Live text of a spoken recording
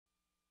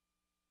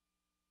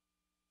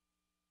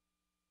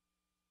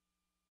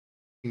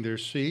Their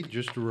seat.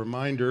 Just a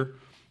reminder,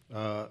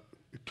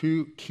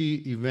 two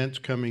key events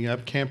coming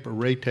up, Camp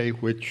Arete,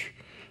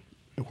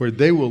 where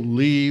they will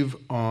leave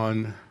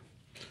on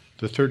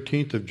the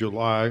 13th of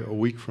July, a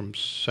week from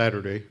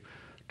Saturday,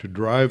 to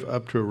drive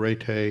up to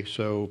Arete.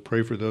 So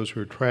pray for those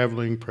who are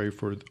traveling, pray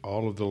for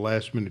all of the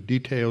last minute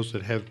details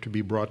that have to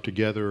be brought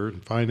together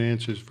and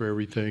finances for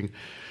everything.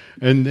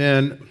 And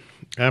then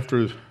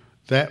after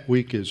that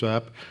week is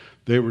up,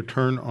 they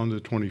return on the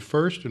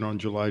 21st, and on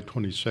July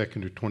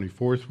 22nd or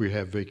 24th, we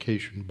have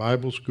Vacation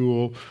Bible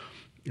School.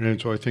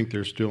 And so I think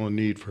there's still a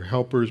need for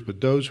helpers. But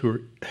those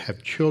who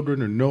have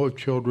children or know of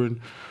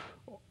children,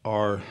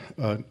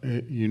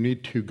 you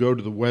need to go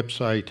to the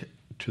website,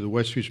 to the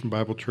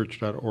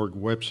westhoustonbiblechurch.org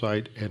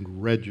website,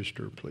 and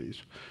register,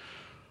 please.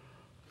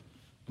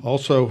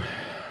 Also,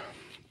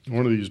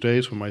 one of these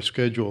days when my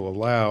schedule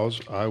allows,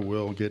 I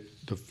will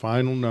get the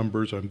final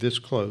numbers. I'm this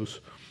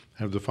close.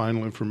 Have the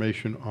final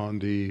information on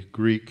the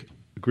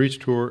Greece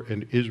tour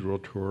and Israel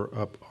tour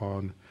up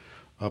on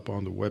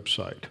the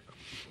website.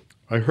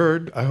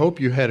 I hope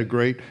you had a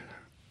great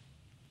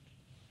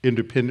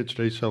Independence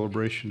Day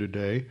celebration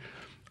today.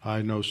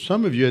 I know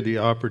some of you had the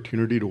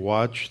opportunity to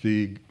watch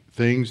the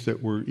things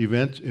that were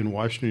events in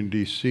Washington,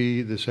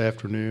 D.C. this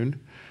afternoon.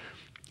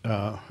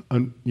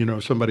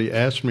 Somebody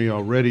asked me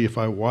already if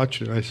I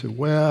watched it. I said,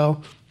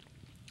 well,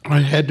 I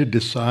had to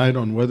decide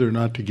on whether or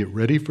not to get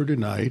ready for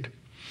tonight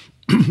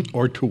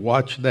or to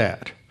watch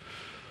that.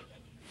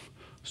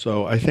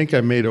 So I think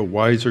I made a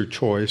wiser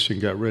choice and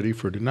got ready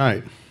for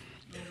tonight.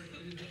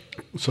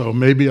 So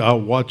maybe I'll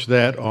watch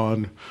that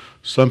on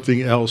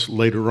something else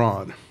later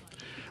on.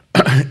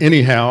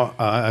 Anyhow,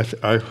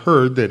 I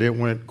heard that it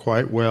went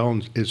quite well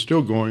and it's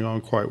still going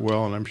on quite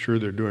well, and I'm sure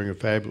they're doing a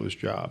fabulous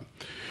job.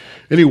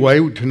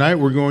 Anyway, tonight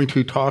we're going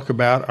to talk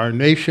about our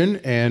nation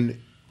and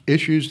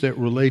issues that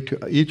relate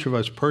to each of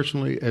us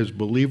personally as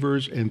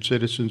believers and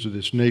citizens of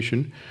this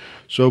nation.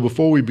 So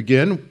before we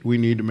begin, we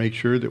need to make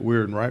sure that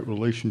we're in right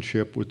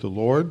relationship with the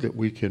Lord, that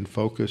we can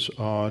focus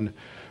on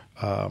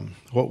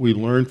what we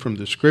learn from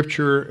the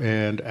Scripture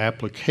and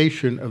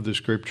application of the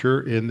Scripture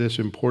in this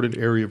important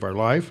area of our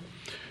life,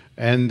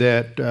 and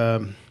that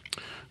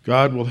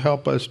God will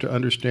help us to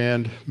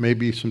understand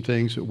maybe some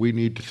things that we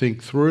need to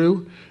think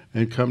through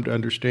and come to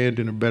understand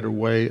in a better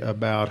way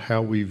about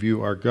how we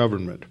view our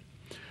government.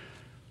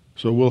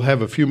 So we'll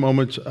have a few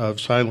moments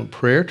of silent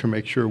prayer to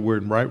make sure we're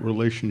in right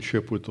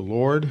relationship with the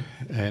Lord,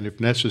 and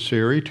if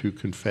necessary, to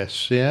confess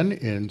sin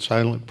in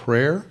silent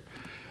prayer.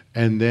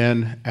 And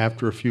then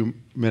after a few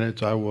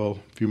moments, I will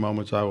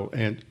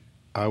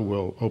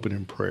open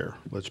in prayer.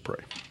 Let's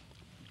pray.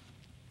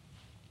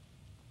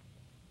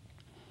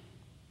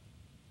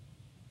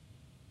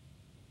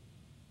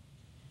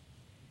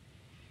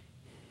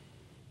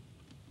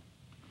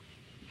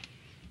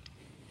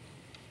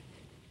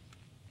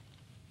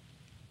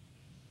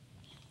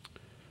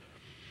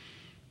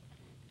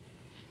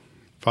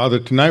 Father,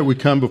 tonight we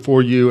come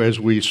before you as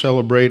we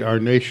celebrate our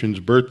nation's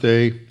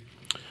birthday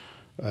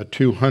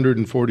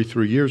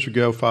 243 years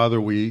ago. Father,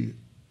 we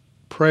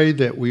pray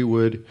that we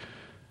would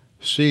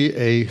see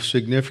a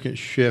significant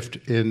shift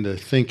in the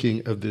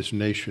thinking of this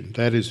nation.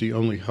 That is the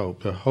only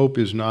hope. The hope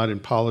is not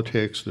in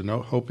politics. The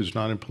hope is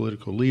not in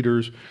political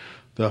leaders.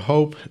 The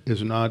hope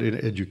is not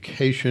in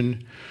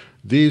education.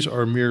 These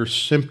are mere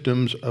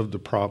symptoms of the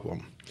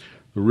problem.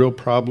 The real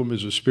problem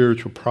is a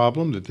spiritual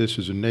problem, that this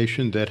is a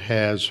nation that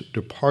has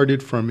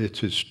departed from its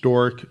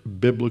historic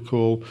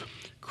biblical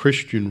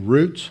Christian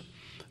roots,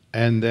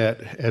 and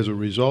that as a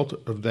result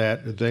of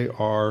that, they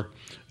are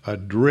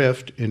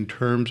adrift in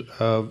terms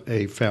of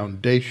a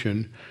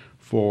foundation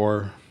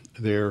for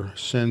their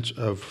sense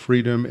of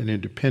freedom and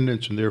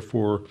independence, and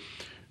therefore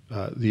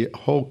the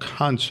whole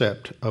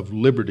concept of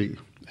liberty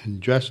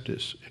and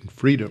justice and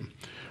freedom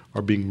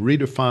are being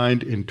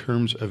redefined in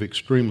terms of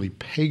extremely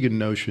pagan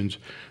notions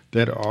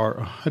that are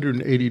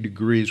 180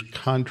 degrees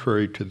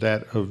contrary to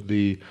that of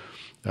the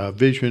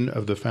vision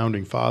of the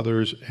Founding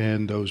Fathers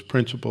and those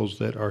principles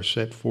that are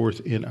set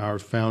forth in our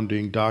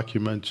founding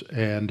documents.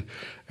 And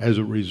as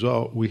a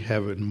result, we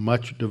have a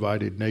much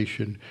divided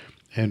nation,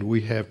 and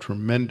we have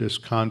tremendous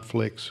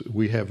conflicts.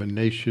 We have a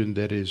nation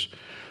that is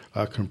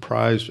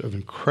comprised of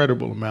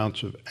incredible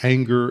amounts of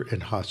anger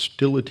and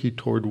hostility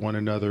toward one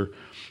another.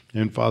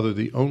 And Father,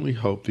 the only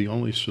hope, the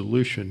only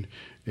solution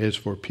is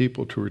for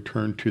people to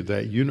return to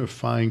that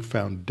unifying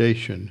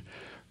foundation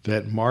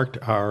that marked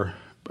our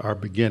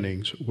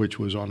beginnings, which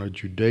was on a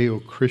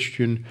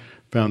Judeo-Christian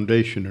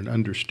foundation, an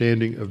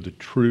understanding of the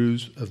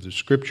truths of the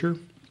Scripture,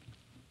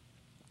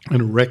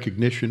 and a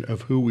recognition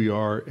of who we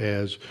are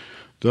as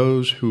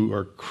those who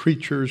are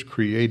creatures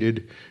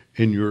created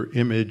in your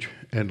image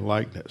and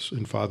likeness.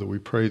 And Father, we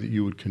pray that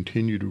you would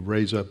continue to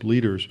raise up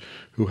leaders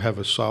who have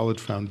a solid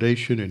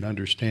foundation in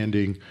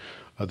understanding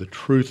the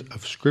truth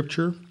of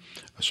Scripture,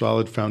 a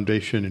solid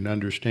foundation in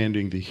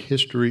understanding the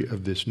history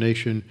of this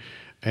nation,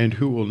 and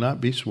who will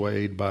not be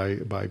swayed by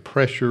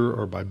pressure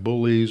or by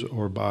bullies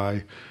or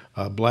by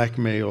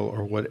blackmail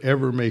or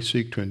whatever may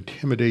seek to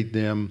intimidate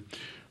them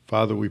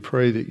Father, we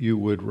pray that you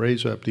would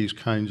raise up these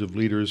kinds of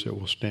leaders that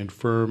will stand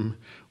firm,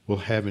 will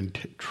have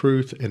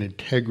truth and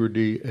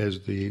integrity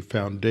as the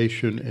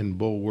foundation and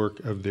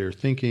bulwark of their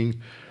thinking,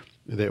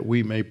 that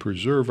we may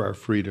preserve our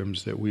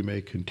freedoms, that we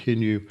may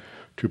continue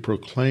to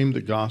proclaim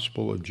the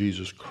gospel of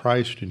Jesus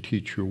Christ and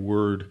teach your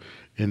word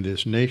in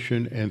this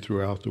nation and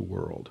throughout the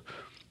world.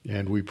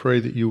 And we pray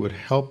that you would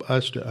help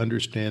us to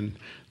understand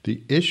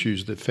the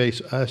issues that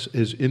face us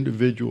as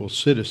individual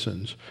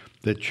citizens,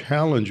 that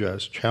challenge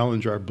us,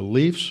 challenge our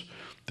beliefs,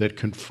 that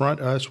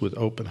confront us with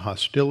open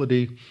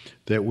hostility,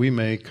 that we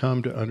may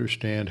come to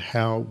understand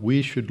how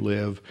we should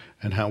live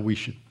and how we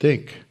should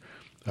think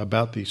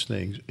about these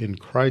things. In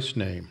Christ's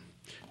name,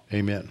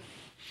 amen.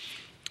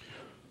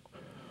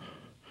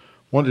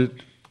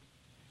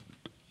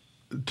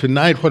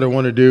 Tonight, what I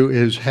want to do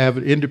is have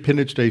an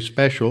Independence Day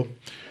special.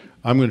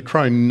 I'm going to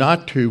try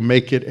not to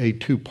make it a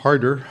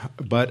two-parter,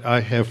 but I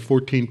have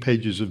 14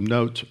 pages of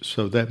notes,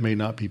 so that may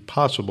not be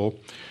possible.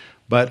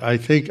 But I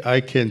think I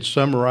can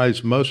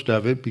summarize most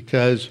of it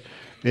because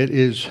it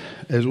is,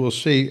 as we'll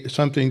see,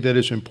 something that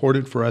is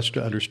important for us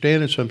to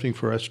understand and something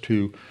for us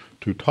to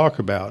talk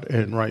about.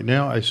 And right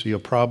now I see a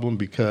problem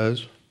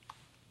because,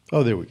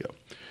 oh, there we go.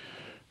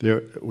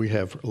 There we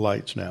have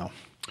lights now.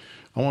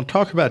 I want to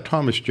talk about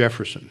Thomas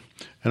Jefferson.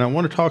 And I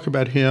want to talk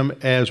about him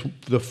as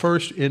the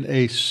first in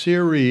a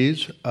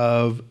series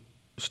of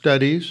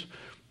studies,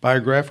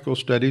 biographical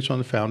studies on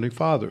the Founding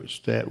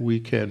Fathers that we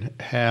can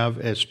have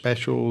as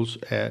specials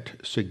at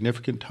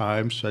significant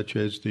times, such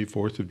as the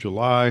 4th of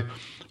July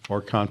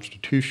or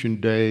Constitution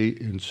Day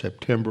in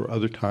September,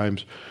 other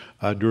times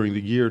during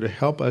the year, to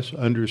help us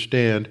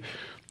understand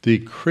the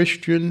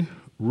Christian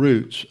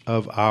roots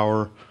of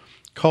our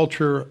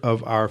culture,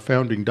 of our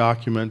founding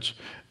documents,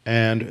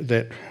 and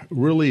that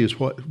really is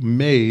what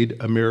made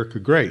America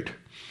great.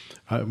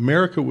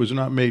 America was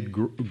not made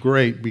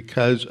great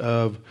because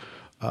of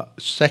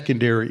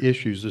secondary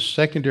issues. The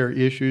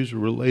secondary issues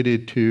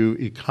related to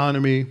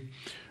economy,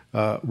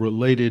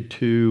 related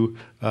to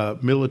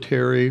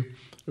military,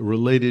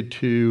 related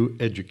to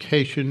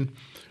education,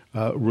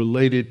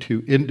 related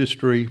to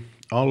industry.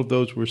 All of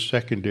those were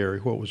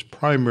secondary. What was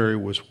primary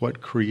was what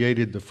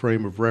created the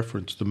frame of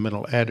reference, the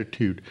mental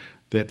attitude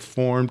that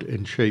formed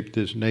and shaped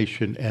this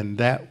nation, and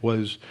that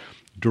was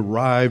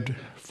derived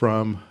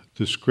from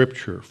the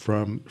Scripture,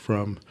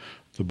 from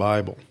the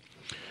Bible.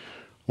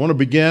 I want to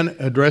begin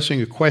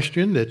addressing a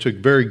question that's a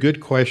very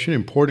good question,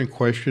 important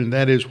question.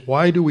 That is,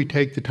 why do we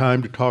take the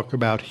time to talk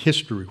about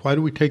history? Why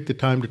do we take the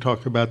time to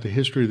talk about the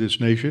history of this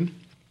nation?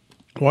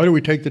 Why do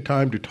we take the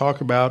time to talk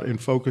about and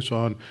focus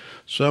on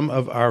some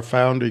of our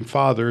founding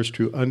fathers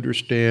to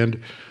understand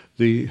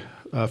the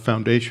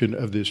foundation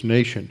of this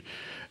nation?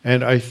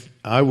 And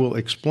I will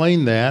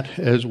explain that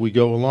as we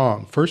go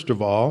along. First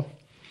of all,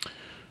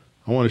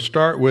 I want to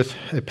start with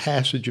a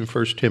passage in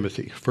 1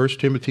 Timothy. 1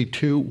 Timothy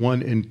 2,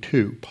 1 and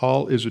 2.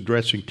 Paul is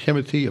addressing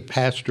Timothy, a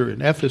pastor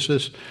in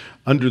Ephesus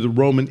under the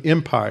Roman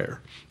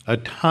Empire, a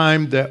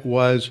time that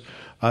was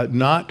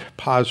not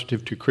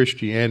positive to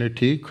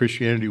Christianity.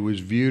 Christianity was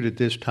viewed at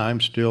this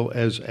time still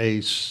as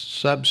a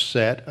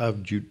subset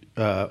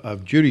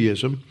of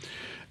Judaism,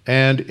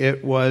 and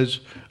it was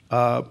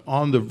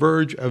on the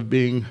verge of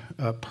being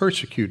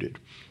persecuted.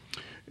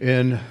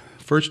 In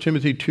 1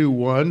 Timothy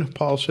 2:1,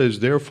 Paul says,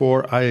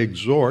 "Therefore I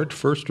exhort,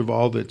 first of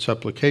all, that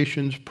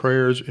supplications,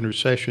 prayers,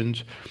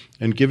 intercessions,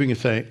 and giving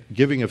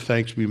of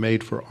thanks be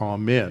made for all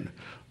men,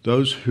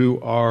 those who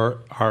are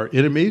our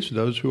enemies,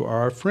 those who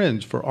are our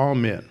friends, for all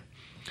men.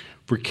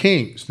 For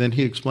kings," then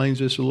he explains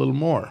this a little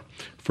more,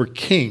 "for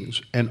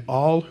kings and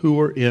all who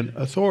are in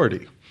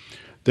authority,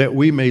 that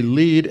we may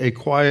lead a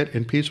quiet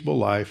and peaceable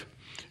life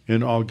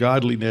in all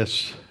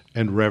godliness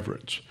and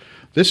reverence."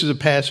 This is a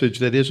passage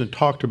that isn't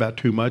talked about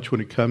too much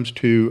when it comes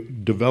to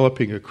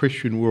developing a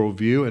Christian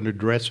worldview and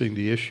addressing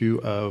the issue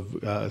of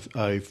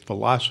a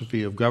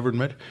philosophy of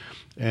government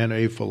and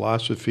a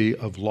philosophy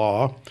of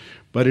law,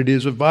 but it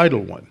is a vital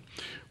one.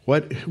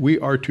 What we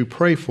are to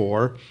pray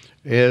for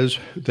is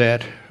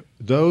that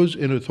those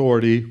in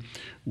authority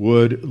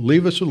would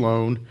leave us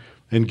alone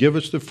and give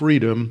us the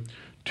freedom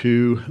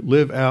to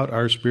live out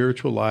our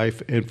spiritual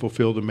life and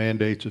fulfill the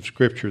mandates of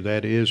Scripture.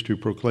 That is, to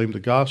proclaim the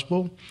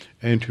gospel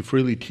and to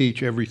freely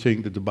teach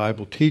everything that the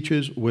Bible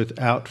teaches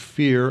without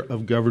fear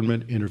of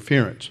government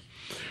interference.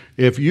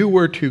 If you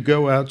were to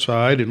go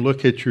outside and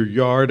look at your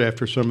yard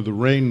after some of the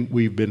rain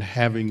we've been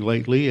having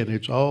lately and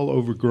it's all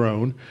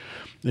overgrown,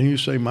 and you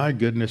say, "My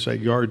goodness,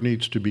 that yard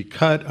needs to be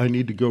cut. I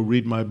need to go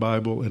read my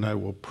Bible and I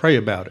will pray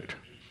about it."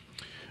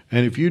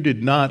 And if you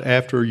did not,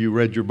 after you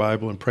read your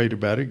Bible and prayed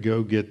about it,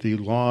 go get the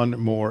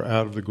lawnmower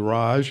out of the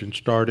garage and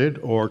start it,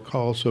 or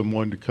call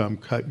someone to come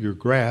cut your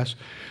grass,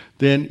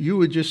 then you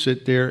would just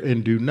sit there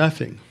and do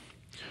nothing.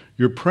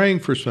 You're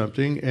praying for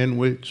something,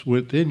 and it's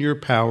within your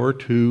power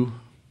to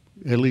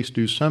at least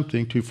do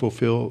something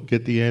to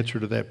get the answer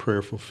to that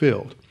prayer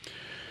fulfilled.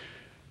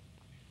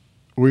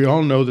 We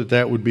all know that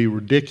that would be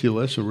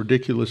ridiculous, a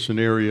ridiculous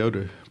scenario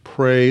to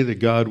pray that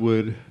God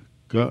would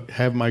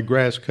have my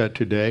grass cut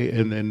today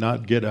and then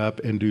not get up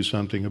and do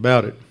something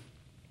about it.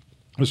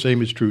 The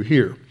same is true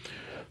here.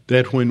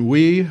 That when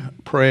we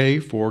pray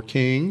for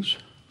kings,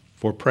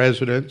 for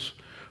presidents,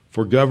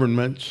 for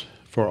governments,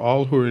 for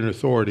all who are in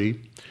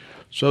authority,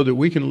 so that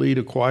we can lead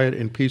a quiet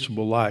and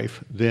peaceable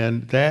life,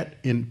 then that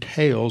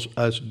entails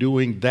us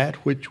doing that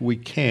which we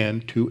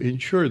can to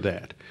ensure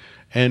that.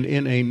 And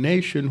in a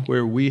nation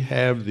where we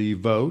have the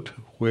vote,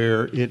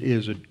 where it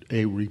is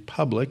a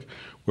republic,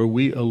 where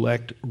we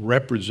elect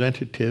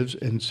representatives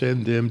and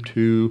send them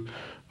to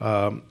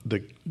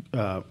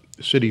the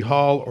city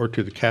hall or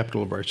to the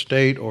capital of our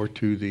state or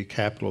to the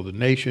capital of the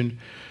nation,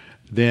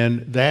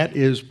 then that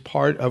is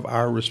part of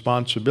our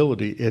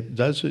responsibility. It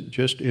doesn't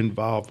just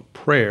involve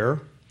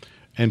prayer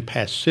and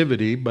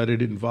passivity, but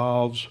it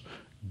involves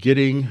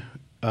getting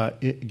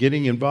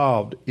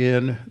involved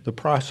in the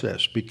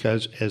process,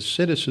 because as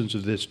citizens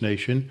of this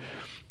nation,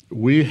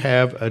 we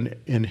have an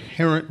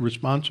inherent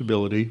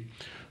responsibility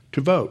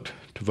to vote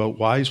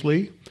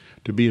wisely,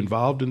 to be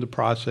involved in the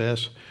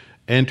process,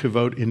 and to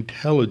vote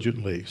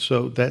intelligently.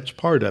 So that's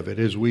part of it.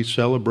 As we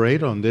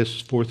celebrate on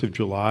this 4th of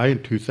July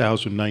in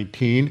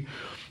 2019,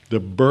 the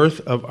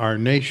birth of our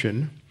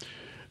nation,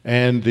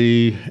 and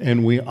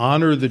we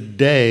honor the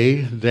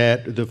day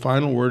that the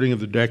final wording of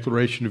the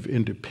Declaration of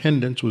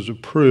Independence was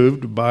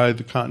approved by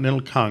the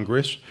Continental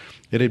Congress.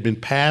 It had been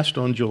passed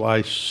on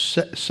July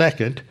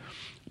 2nd,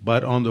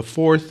 but on the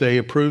 4th they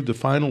approved the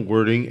final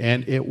wording,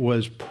 and it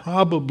was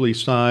probably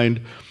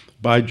signed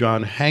by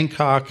John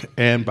Hancock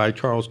and by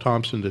Charles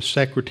Thompson, the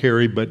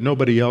secretary, but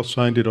nobody else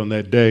signed it on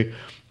that day.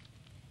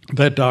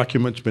 That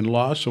document's been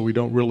lost, so we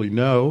don't really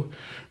know,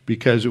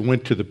 because it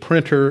went to the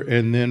printer,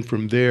 and then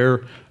from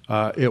there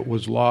it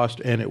was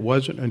lost, and it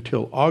wasn't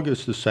until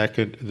August the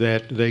 2nd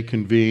that they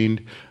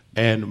convened,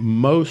 and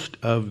most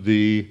of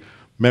the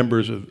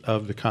members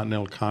of the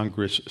Continental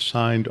Congress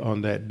signed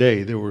on that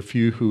day. There were a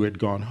few who had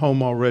gone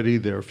home already.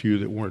 There were a few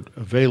that weren't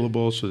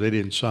available, so they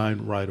didn't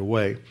sign right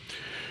away.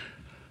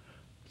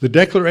 The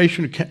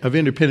Declaration of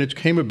Independence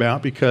came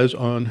about because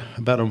on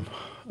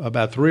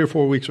about 3 or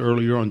 4 weeks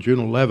earlier, on June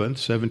 11th,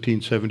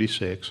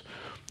 1776,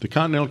 the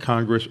Continental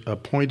Congress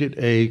appointed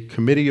a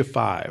committee of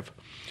 5,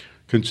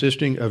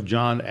 consisting of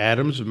John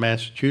Adams of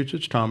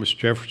Massachusetts, Thomas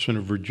Jefferson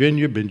of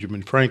Virginia,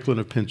 Benjamin Franklin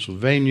of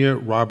Pennsylvania,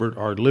 Robert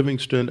R.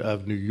 Livingston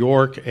of New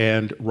York,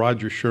 and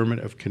Roger Sherman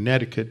of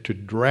Connecticut, to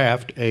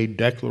draft a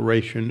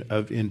Declaration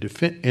of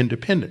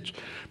Independence.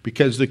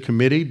 Because the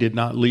committee did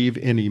not leave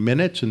any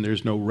minutes and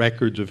there's no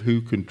records of who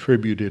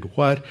contributed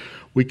what,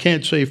 we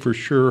can't say for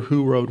sure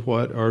who wrote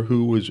what or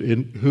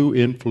who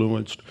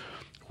influenced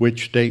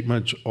which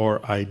statements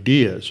or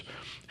ideas.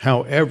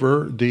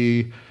 However,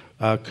 the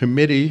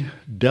committee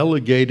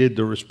delegated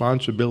the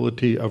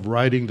responsibility of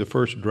writing the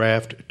first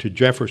draft to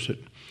Jefferson,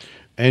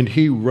 and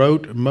he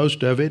wrote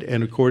most of it,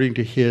 and according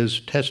to his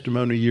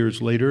testimony years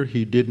later,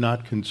 he did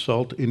not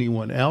consult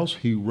anyone else.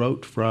 He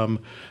wrote from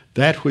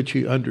that which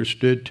he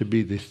understood to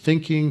be the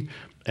thinking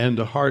and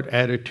the heart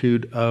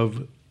attitude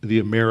of the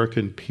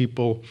American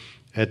people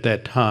at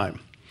that time.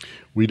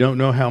 We don't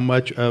know how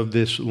much of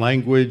this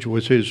language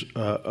was his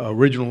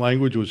original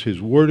language, was his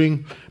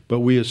wording, but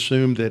we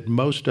assume that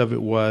most of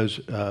it was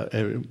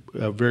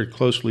very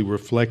closely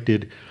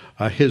reflected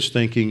his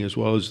thinking as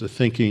well as the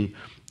thinking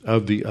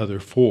of the other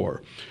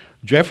 4.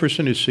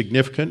 Jefferson is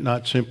significant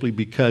not simply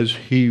because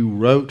he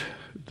wrote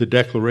the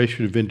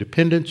Declaration of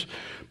Independence,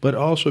 but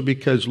also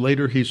because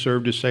later he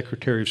served as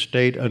Secretary of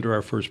State under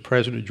our first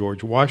president,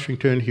 George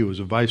Washington. He was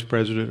a vice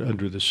president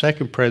under the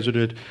second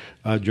president,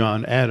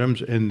 John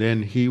Adams, and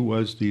then he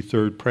was the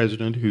third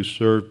president who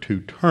served 2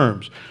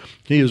 terms.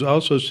 He is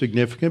also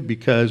significant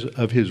because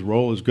of his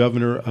role as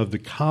governor of the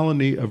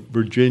colony of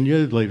Virginia,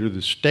 later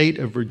the state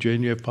of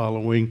Virginia,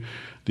 following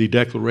the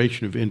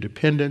Declaration of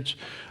Independence,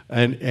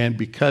 and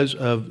because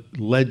of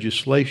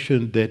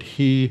legislation that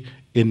he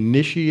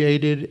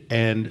initiated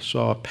and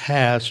saw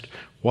passed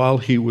while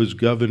he was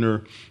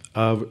governor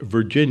of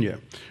Virginia.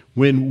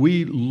 When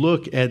we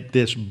look at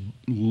this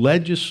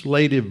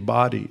legislative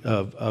body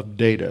of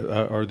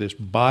data, or this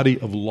body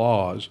of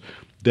laws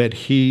that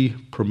he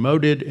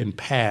promoted and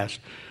passed,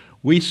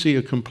 we see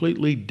a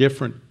completely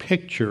different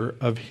picture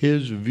of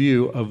his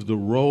view of the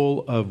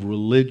role of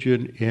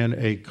religion in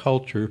a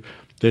culture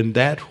than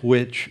that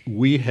which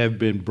we have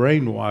been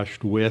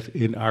brainwashed with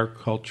in our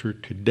culture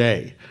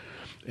today.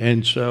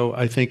 And so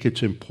I think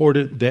it's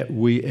important that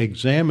we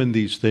examine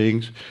these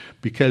things,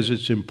 because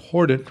it's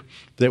important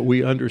that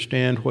we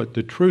understand what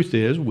the truth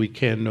is. We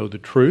can know the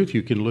truth.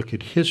 You can look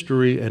at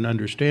history and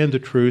understand the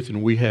truth,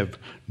 and we have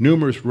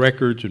numerous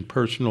records and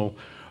personal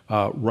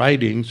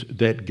writings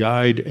that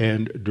guide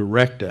and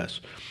direct us.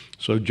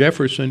 So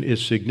Jefferson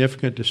is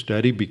significant to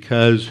study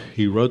because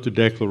he wrote the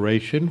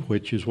Declaration,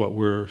 which is what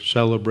we're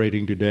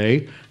celebrating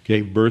today,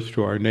 gave birth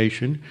to our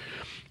nation,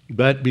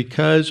 but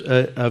because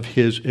of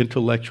his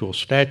intellectual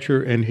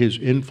stature and his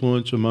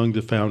influence among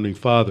the Founding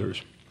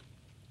Fathers.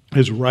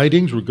 His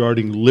writings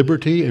regarding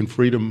liberty and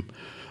freedom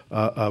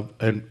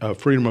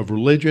of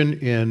religion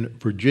in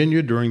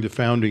Virginia during the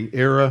founding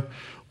era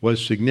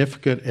was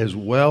significant, as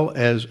well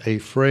as a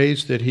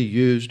phrase that he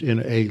used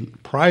in a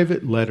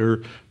private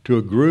letter to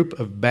a group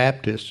of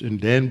Baptists in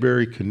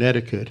Danbury,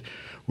 Connecticut,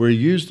 where he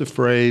used the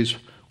phrase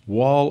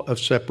wall of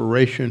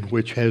separation,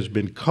 which has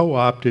been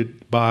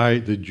co-opted by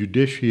the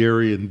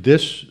judiciary in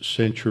this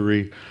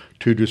century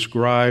to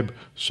describe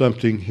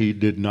something he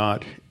did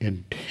not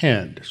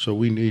intend. So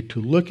we need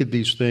to look at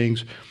these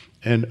things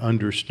and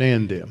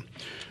understand them.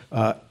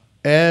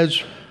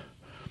 As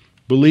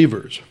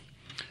believers,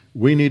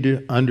 we need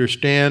to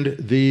understand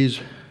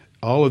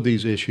all of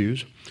these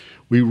issues.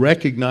 We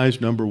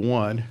recognize, number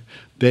one,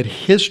 that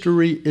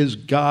history is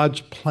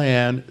God's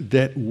plan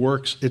that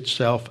works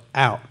itself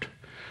out.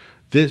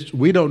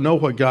 We don't know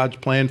what God's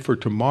plan for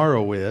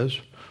tomorrow is,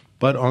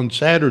 but on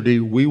Saturday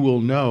we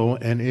will know,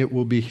 and it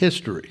will be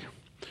history.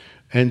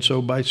 And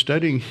so by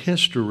studying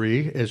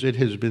history, as it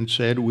has been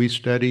said, we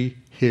study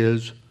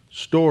his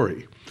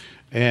story.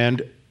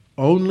 And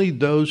only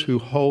those who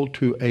hold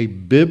to a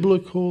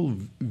biblical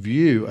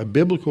view, a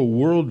biblical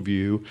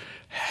worldview,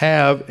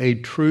 have a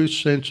true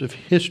sense of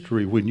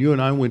history. When you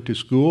and I went to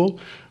school,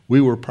 we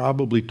were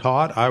probably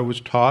taught, I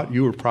was taught,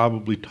 you were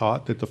probably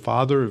taught that the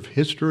father of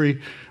history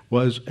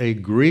was a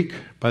Greek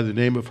by the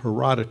name of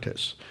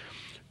Herodotus.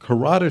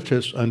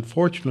 Herodotus,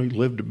 unfortunately,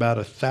 lived about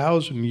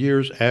 1,000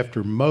 years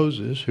after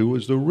Moses, who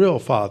was the real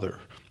father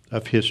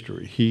of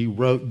history. He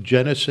wrote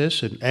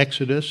Genesis and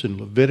Exodus and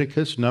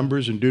Leviticus,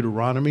 Numbers and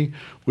Deuteronomy,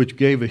 which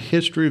gave a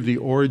history of the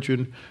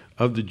origin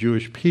of the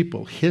Jewish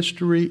people.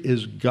 History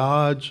is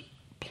God's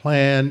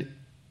plan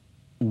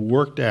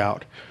worked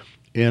out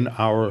in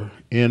our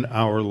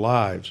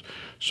lives.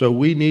 So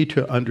we need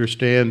to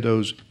understand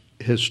those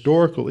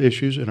historical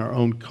issues in our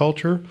own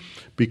culture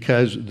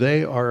because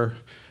they are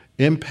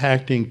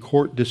impacting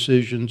court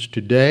decisions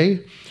today.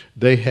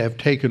 They have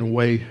taken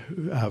away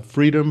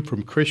freedom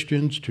from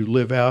Christians to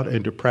live out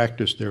and to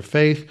practice their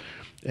faith,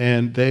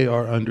 and they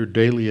are under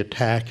daily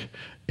attack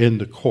in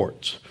the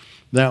courts.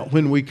 Now,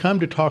 when we come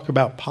to talk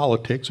about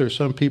politics, there are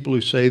some people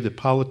who say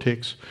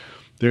that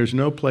there's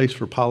no place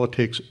for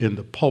politics in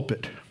the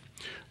pulpit.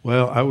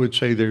 Well, I would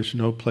say there's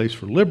no place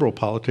for liberal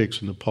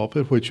politics in the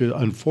pulpit, which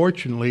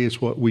unfortunately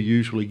is what we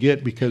usually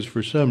get because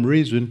for some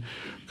reason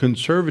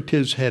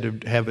conservatives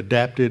have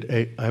adopted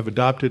a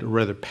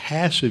rather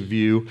passive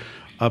view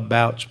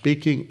about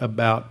speaking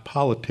about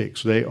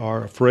politics. They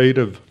are afraid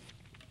of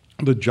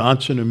the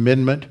Johnson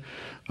Amendment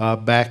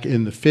back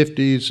in the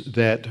 50s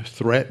that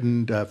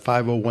threatened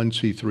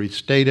 501c3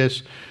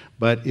 status.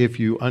 But if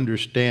you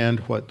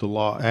understand what the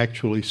law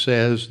actually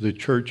says, the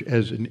church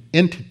as an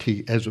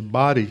entity, as a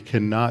body,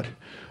 cannot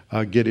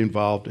get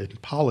involved in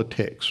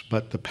politics.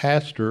 But the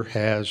pastor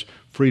has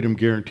freedom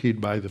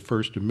guaranteed by the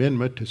First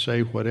Amendment to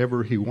say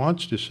whatever he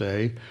wants to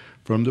say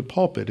from the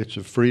pulpit. It's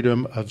a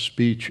freedom of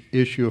speech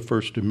issue, a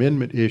First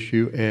Amendment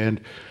issue,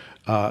 and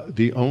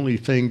the only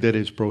thing that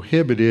is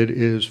prohibited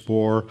is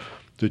for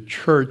the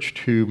church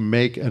to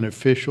make an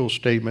official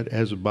statement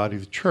as a body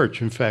of the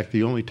church. In fact,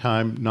 the only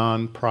time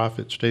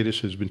nonprofit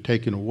status has been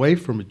taken away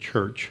from a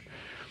church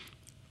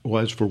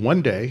was for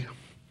one day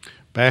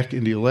back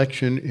in the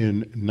election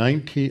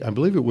I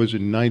believe it was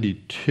in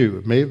 92.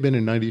 It may have been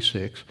in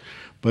 96,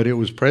 but it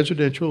was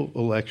presidential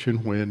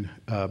election when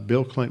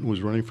Bill Clinton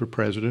was running for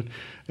president,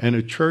 and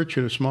a church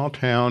in a small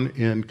town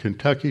in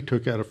Kentucky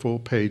took out a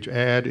full-page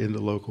ad in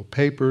the local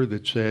paper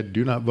that said,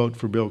 "Do not vote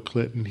for Bill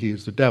Clinton, he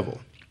is the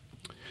devil."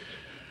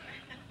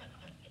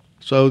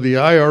 So the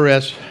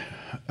IRS,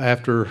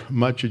 after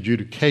much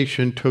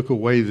adjudication, took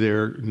away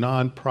their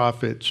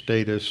nonprofit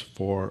status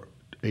for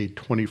a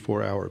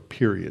 24-hour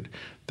period.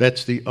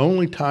 That's the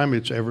only time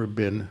it's ever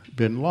been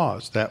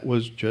lost. That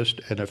was just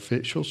an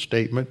official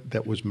statement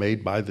that was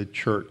made by the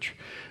church.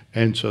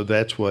 And so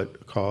that's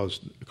what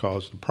caused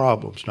the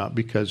problems, not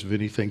because of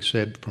anything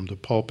said from the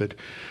pulpit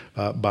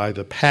by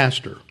the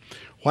pastor.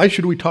 Why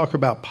should we talk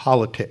about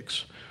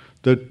politics?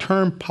 The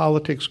term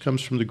politics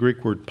comes from the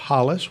Greek word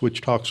polis,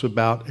 which talks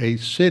about a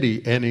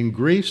city. And in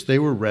Greece, they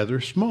were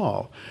rather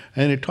small.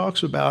 And it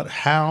talks about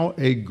how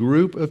a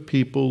group of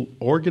people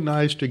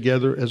organized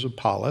together as a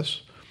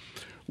polis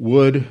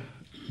would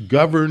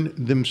govern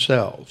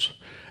themselves.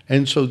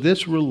 And so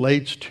this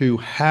relates to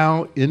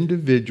how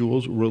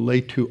individuals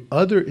relate to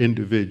other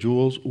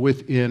individuals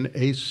within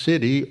a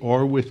city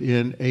or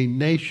within a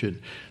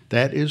nation.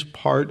 That is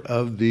part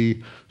of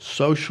the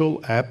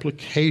social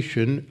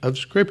application of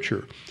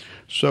Scripture.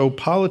 So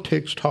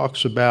politics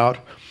talks about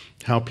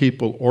how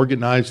people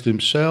organize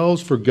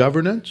themselves for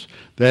governance.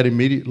 That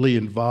immediately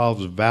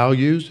involves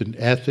values and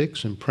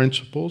ethics and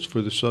principles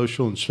for the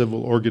social and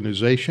civil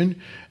organization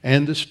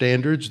and the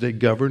standards that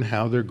govern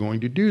how they're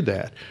going to do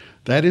that.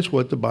 That is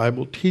what the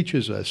Bible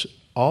teaches us.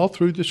 All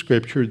through the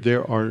Scripture,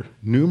 there are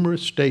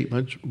numerous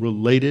statements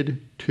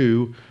related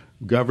to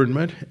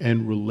government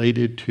and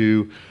related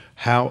to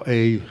how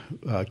a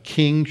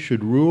king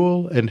should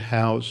rule and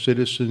how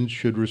citizens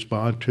should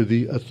respond to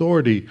the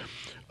authority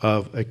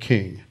of a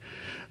king.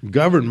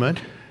 Government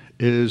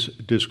is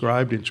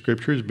described in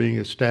Scripture as being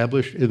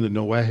established in the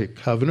Noahic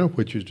covenant,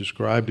 which is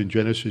described in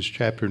Genesis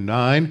chapter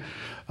 9,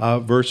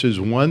 verses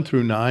 1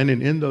 through 9.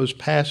 And in those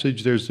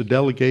passages, there's the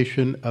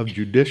delegation of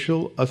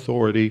judicial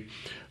authority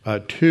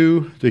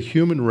to the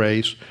human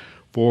race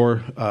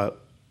for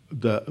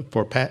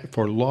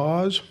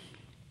laws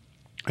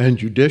and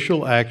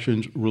judicial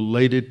actions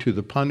related to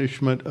the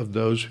punishment of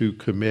those who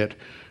commit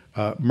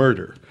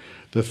murder.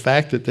 The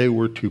fact that they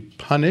were to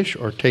punish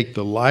or take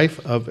the life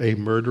of a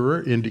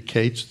murderer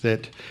indicates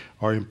that,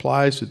 or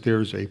implies that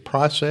there is a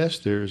process,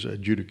 there's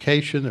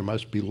adjudication, there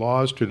must be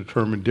laws to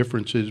determine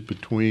differences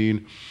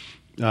between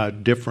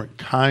different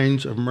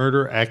kinds of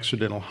murder,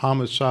 accidental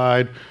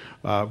homicide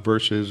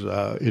versus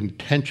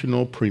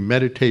intentional,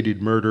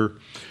 premeditated murder.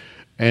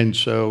 And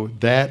so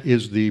that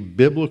is the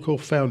biblical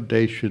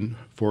foundation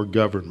for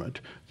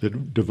government, the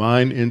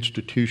divine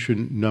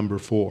institution number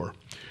 4.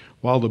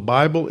 While the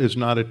Bible is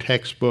not a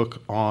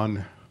textbook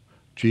on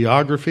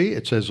geography,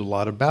 it says a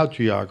lot about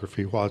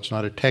geography. While it's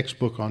not a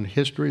textbook on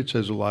history, it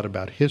says a lot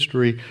about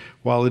history.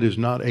 While it is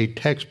not a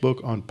textbook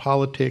on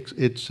politics,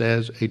 it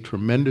says a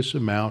tremendous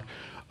amount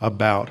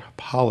about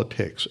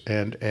politics.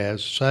 And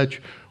as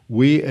such,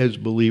 we as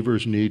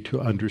believers need to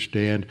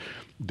understand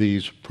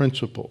these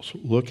principles.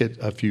 Look at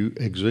a few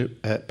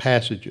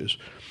passages.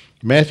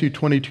 Matthew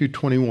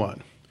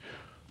 22:21.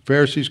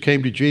 Pharisees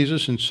came to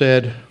Jesus and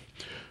said,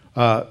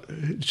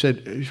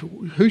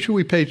 who should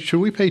we pay? Should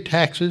we pay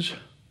taxes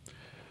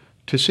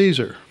to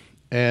Caesar?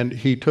 And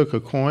he took a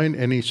coin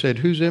and he said,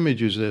 whose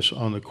image is this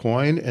on the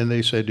coin? And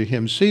they said to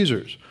him,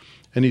 Caesar's.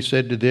 And he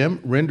said to them,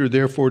 render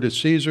therefore to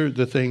Caesar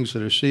the things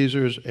that are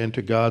Caesar's, and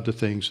to God the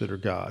things that are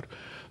God.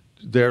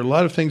 There are a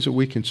lot of things that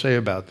we can say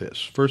about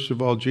this. First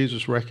of all,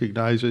 Jesus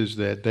recognizes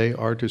that they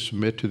are to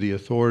submit to the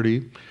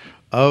authority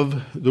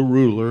of the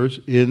rulers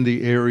in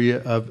the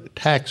area of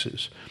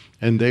taxes,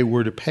 and they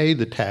were to pay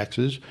the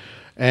taxes.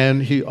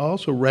 And he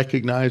also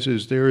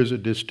recognizes there is a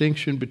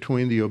distinction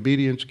between the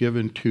obedience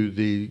given to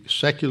the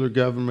secular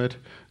government,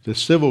 the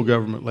civil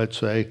government, let's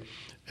say,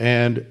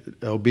 and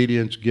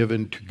obedience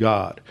given to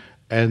God.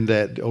 And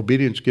that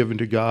obedience given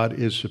to God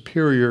is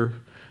superior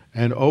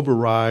and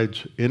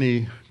overrides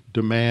any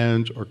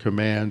demands or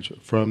commands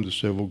from the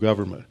civil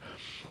government.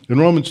 In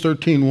Romans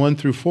 13:1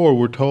 through 4,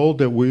 we're told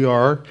that we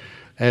are,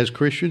 as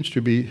Christians,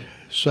 to be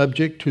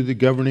subject to the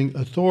governing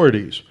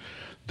authorities,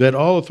 that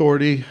all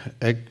authority,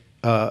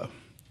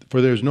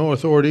 for there's no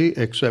authority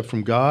except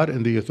from God,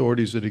 and the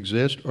authorities that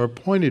exist are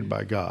appointed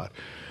by God.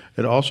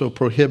 It also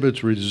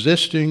prohibits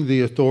resisting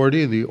the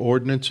authority and the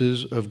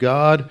ordinances of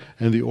God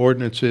and the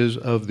ordinances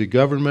of the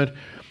government,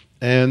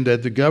 and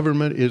that the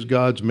government is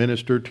God's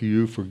minister to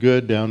you for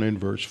good, down in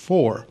verse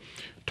 4.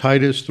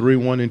 Titus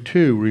 3:1 and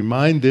 2,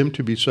 remind them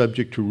to be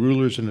subject to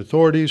rulers and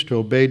authorities, to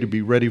obey, to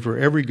be ready for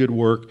every good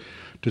work,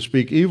 to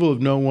speak evil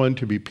of no one,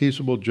 to be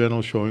peaceable,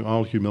 gentle, showing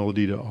all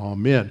humility to all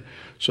men.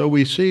 So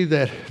we see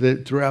that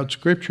throughout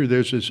Scripture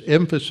there's this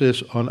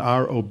emphasis on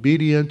our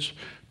obedience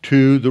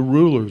to the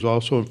rulers.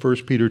 Also in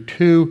 1 Peter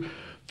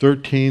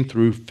 2:13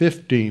 through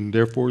 15,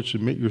 therefore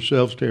submit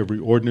yourselves to every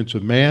ordinance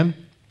of man,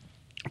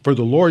 for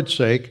the Lord's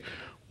sake,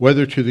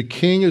 whether to the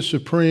king as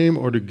supreme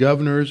or to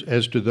governors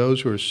as to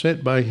those who are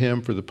sent by him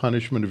for the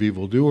punishment of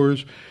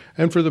evildoers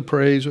and for the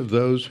praise of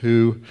those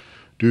who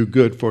do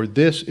good. For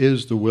this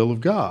is the will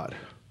of God,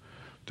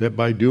 that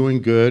by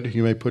doing good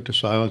you may put to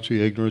silence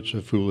the ignorance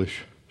of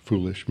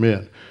foolish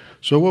men.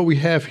 So what we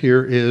have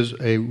here is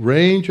a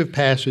range of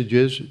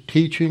passages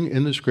teaching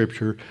in the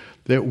Scripture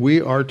that we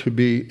are to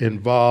be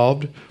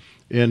involved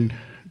in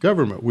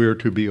government. We are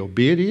to be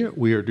obedient,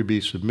 we are to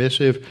be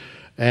submissive,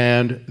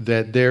 and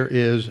that there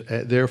is,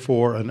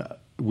 therefore,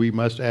 we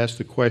must ask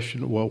the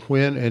question, well,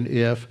 when and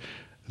if,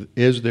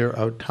 is there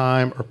a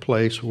time or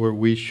place where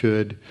we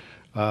should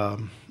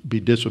be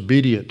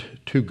disobedient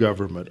to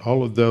government?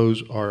 All of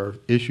those are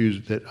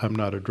issues that I'm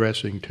not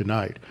addressing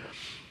tonight.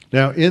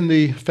 Now, in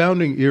the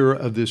founding era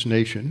of this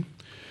nation,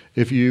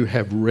 if you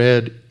have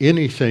read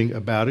anything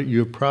about it, you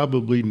have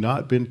probably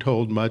not been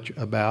told much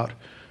about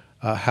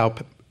how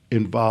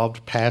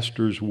involved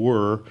pastors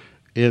were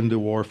in the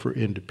war for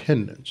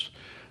independence.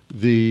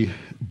 The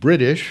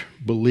British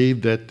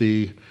believed that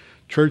the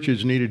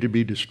churches needed to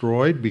be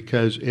destroyed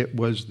because it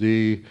was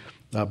the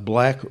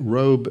Black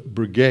Robe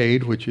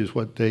Brigade, which is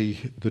what the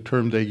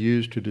term they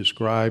used to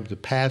describe the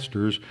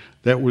pastors,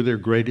 that were their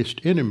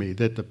greatest enemy,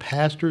 that the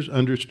pastors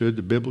understood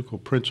the biblical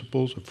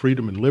principles of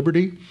freedom and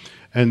liberty,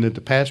 and that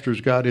the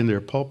pastors got in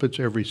their pulpits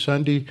every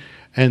Sunday,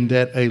 and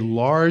that a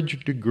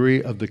large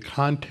degree of the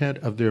content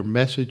of their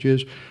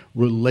messages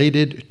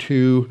related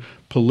to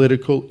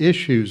political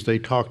issues. They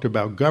talked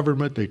about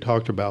government, they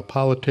talked about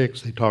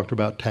politics, they talked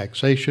about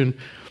taxation,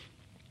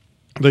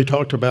 they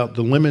talked about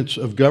the limits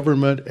of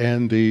government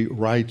and the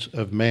rights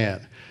of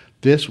man.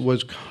 This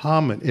was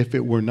common. If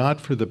it were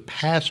not for the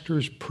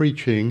pastors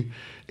preaching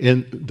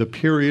in the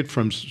period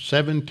from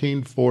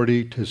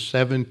 1740 to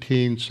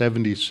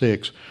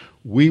 1776,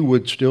 we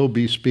would still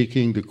be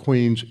speaking the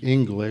Queen's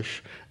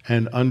English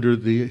and under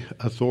the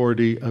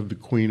authority of the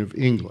Queen of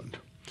England.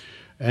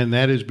 And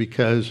that is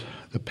because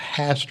the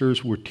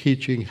pastors were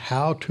teaching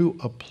how to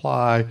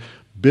apply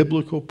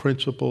biblical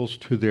principles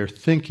to their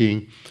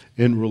thinking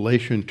in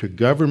relation to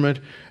government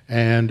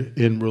and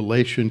in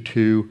relation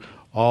to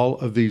all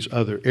of these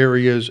other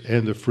areas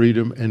and the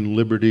freedom and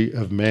liberty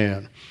of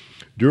man.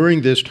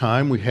 During this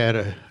time, we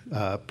had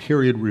a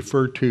period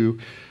referred to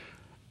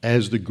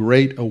as the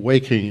Great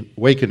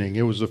Awakening.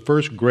 It was the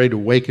first Great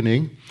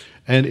Awakening,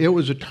 and it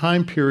was a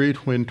time period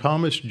when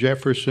Thomas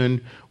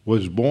Jefferson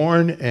was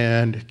born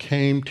and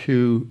came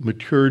to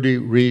maturity,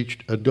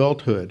 reached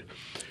adulthood.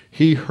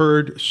 He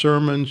heard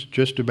sermons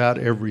just about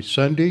every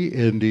Sunday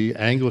in the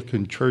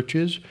Anglican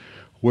churches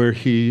where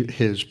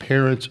his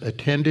parents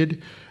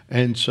attended,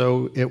 and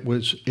so it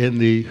was in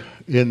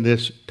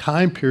this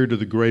time period of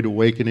the Great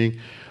Awakening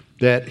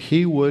that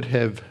he would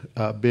have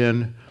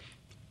been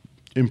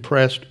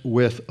impressed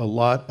with a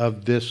lot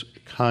of this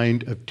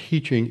kind of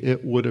teaching.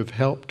 It would have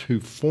helped to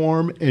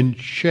form and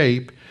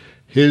shape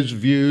his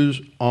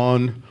views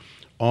on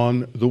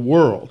the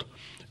world.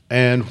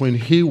 And when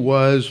he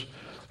was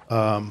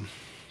a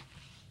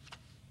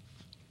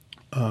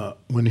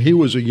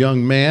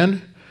young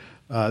man,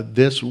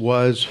 this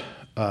was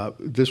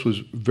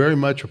very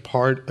much a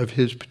part of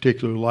his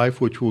particular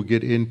life, which we'll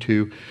get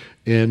into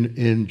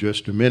in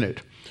just a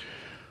minute.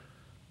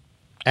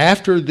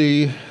 After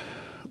the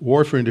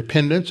War for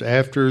Independence,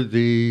 after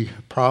the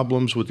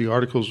problems with the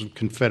Articles of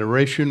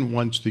Confederation,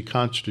 once the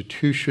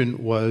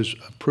Constitution was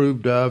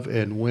approved of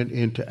and went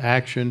into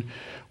action,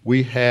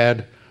 we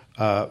had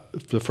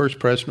the first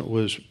president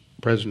was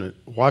President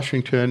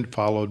Washington,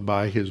 followed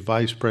by his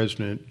vice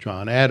president,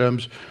 John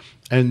Adams.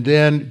 And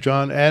then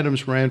John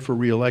Adams ran for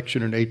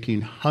re-election in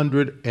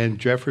 1800, and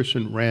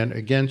Jefferson ran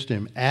against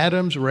him.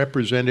 Adams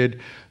represented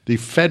the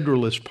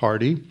Federalist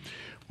Party,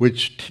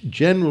 which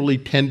generally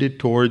tended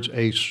towards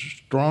a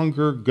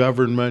stronger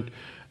government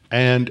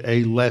and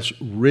a less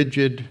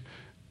rigid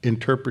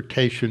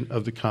interpretation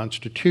of the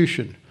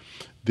Constitution.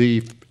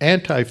 The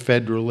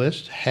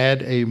Anti-Federalists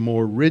had a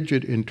more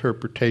rigid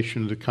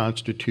interpretation of the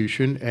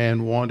Constitution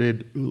and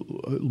wanted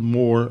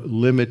more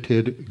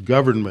limited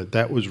government.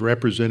 That was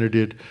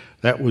represented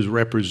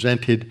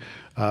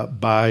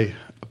by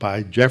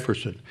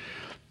Jefferson.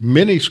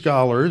 Many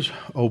scholars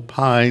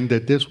opine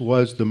that this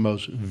was the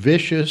most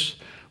vicious,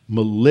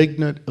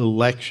 malignant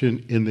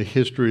election in the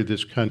history of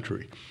this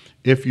country.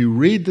 If you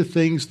read the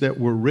things that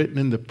were written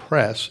in the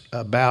press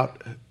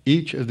about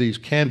each of these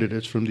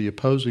candidates from the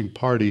opposing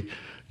party,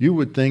 you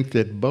would think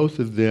that both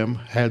of them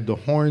had the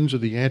horns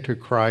of the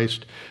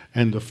Antichrist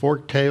and the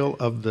forked tail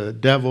of the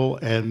devil,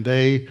 and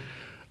they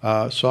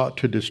sought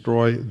to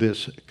destroy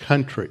this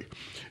country.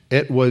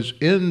 It was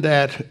in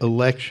that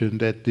election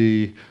that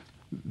the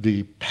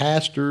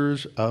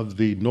pastors of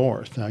the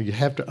North, now you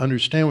have to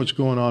understand what's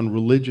going on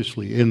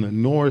religiously. In the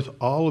North,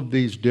 all of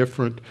these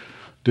different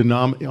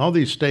all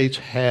these states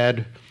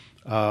had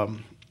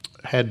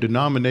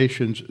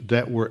denominations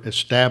that were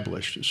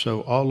established.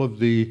 So all of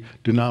the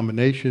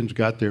denominations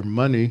got their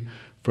money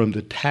from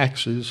the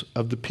taxes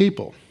of the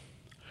people.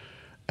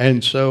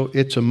 And so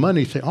it's a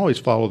money thing. Always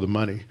follow the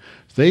money.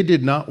 They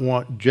did not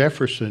want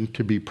Jefferson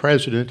to be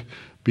president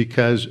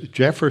because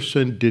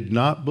Jefferson did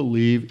not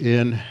believe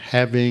in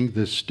having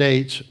the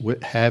states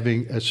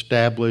having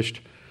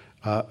established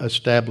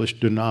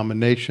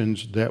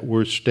denominations that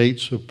were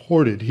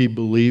state-supported. He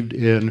believed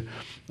in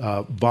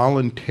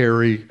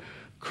voluntary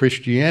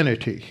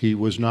Christianity. He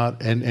was not,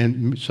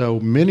 and so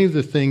many of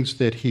the things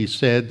that he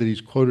said, that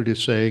he's quoted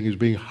as saying, as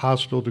being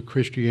hostile to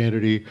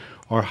Christianity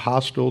or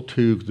hostile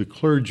to the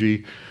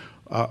clergy,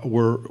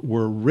 were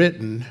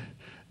written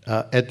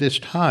at this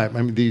time.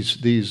 I mean,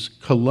 these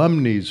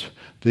calumnies,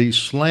 these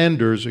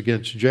slanders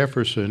against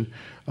Jefferson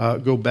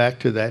go back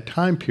to that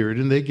time period,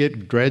 and they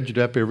get dredged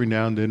up every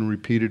now and then,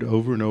 repeated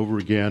over and over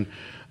again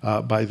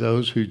by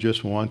those who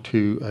just want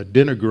to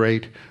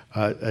denigrate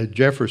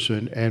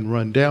Jefferson and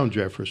run down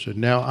Jefferson.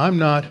 Now, I'm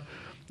not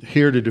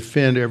here to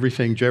defend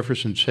everything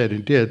Jefferson said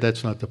and did.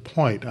 That's not the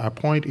point. Our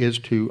point is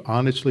to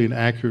honestly and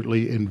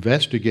accurately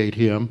investigate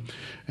him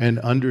and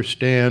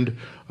understand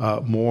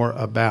more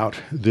about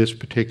this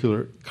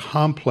particular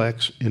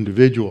complex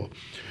individual.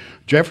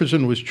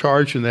 Jefferson was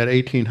charged in that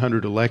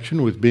 1800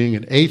 election with being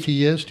an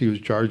atheist. He was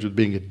charged with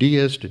being a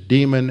deist, a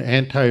demon,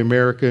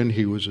 anti-American.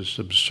 He was a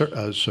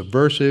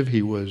subversive.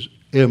 He was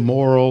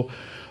immoral.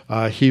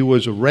 He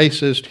was a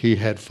racist. He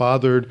had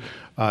fathered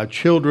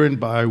children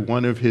by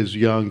one of his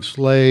young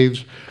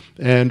slaves.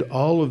 And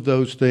all of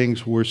those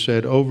things were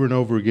said over and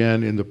over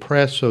again in the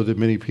press so that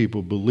many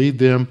people believed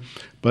them.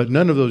 But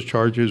none of those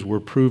charges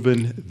were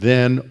proven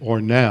then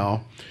or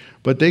now.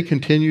 But they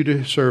continue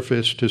to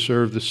surface to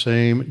serve the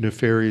same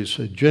nefarious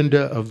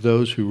agenda of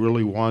those who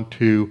really want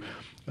to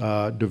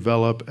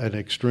develop an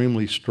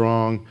extremely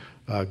strong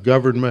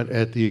government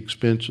at the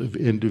expense of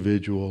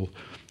individual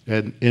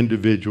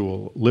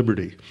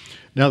liberty.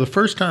 Now, the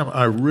first time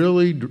I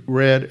really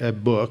read a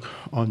book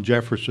on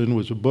Jefferson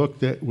was a book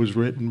that was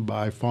written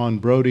by Fawn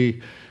Brodie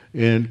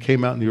and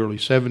came out in the early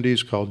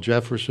 70s called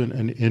Jefferson,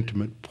 An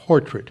Intimate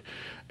Portrait.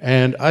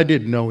 And I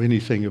didn't know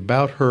anything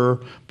about her,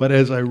 but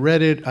as I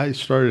read it, I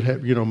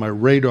started, my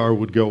radar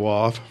would go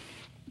off.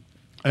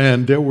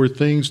 And there were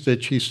things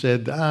that she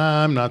said,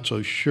 I'm not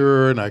so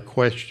sure, and I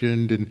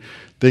questioned and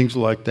things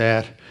like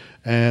that.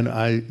 And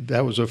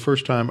that was the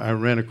first time I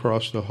ran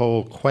across the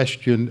whole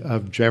question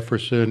of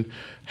Jefferson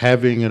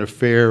having an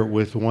affair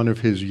with one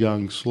of his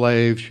young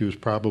slaves. She was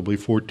probably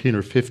 14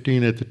 or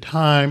 15 at the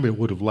time. It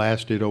would have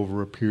lasted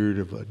over a period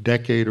of a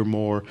decade or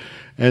more,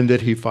 and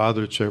that he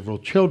fathered several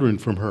children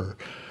from her.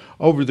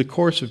 Over the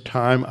course of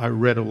time, I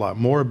read a lot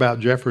more about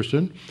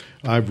Jefferson.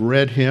 I've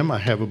read him. I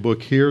have a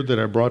book here that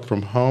I brought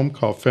from home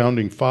called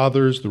Founding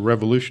Fathers, The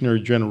Revolutionary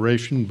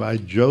Generation by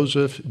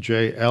Joseph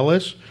J.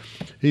 Ellis.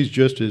 He's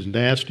just as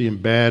nasty and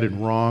bad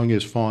and wrong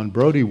as Fawn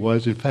Brodie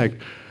was. In fact,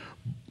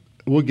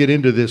 we'll get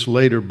into this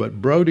later,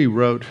 but Brodie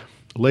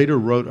later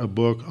wrote a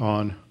book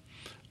on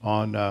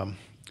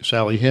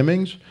Sally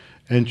Hemings,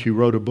 and she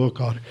wrote a book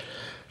on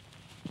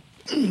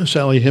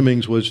Sally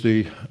Hemings was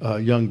the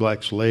young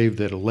black slave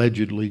that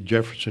allegedly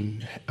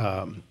Jefferson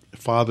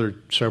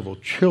fathered several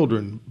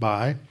children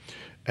by.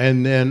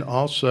 And then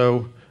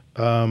also,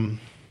 and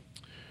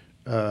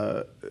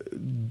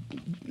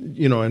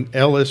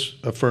Ellis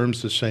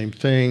affirms the same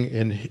thing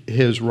in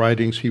his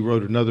writings. He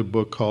wrote another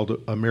book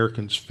called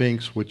American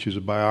Sphinx, which is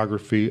a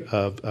biography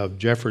of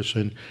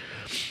Jefferson.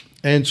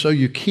 And so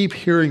you keep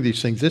hearing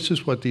these things. This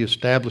is what the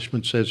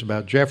establishment says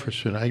about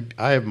Jefferson.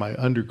 I have my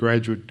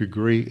undergraduate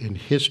degree in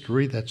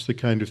history. That's the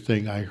kind of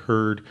thing I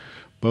heard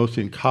both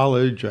in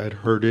college. I'd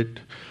heard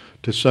it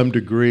to some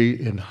degree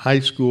in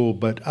high school,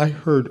 but I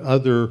heard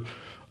other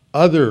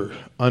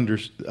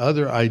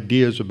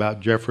ideas about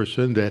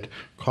Jefferson that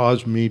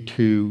caused me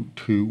to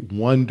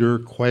wonder,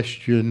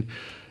 question.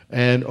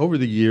 And over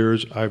the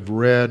years, I've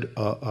read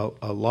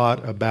a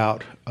lot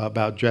about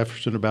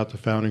Jefferson, about the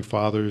Founding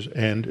Fathers,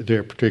 and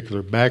their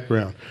particular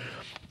background.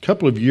 A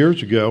couple of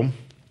years ago,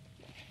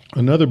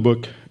 another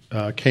book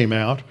came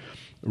out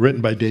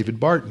written by David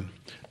Barton.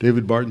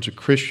 David Barton's a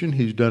Christian.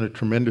 He's done a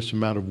tremendous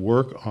amount of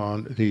work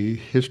on the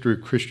history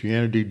of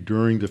Christianity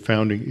during the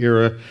founding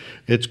era.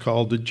 It's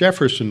called The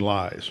Jefferson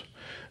Lies.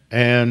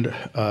 And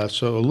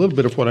so a little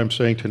bit of what I'm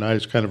saying tonight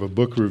is kind of a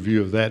book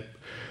review of that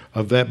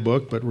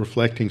book, but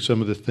reflecting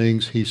some of the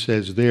things he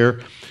says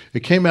there. It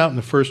came out in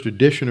the first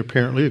edition,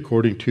 apparently,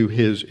 according to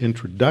his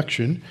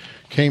introduction.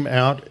 Came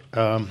out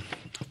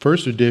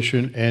first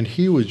edition, and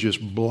he was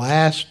just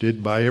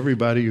blasted by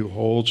everybody who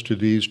holds to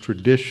these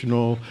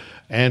traditional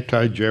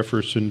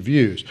anti-Jefferson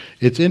views.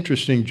 It's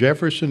interesting,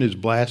 Jefferson is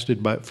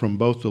blasted from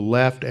both the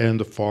left and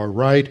the far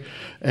right,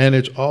 and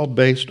it's all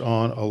based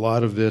on a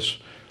lot of this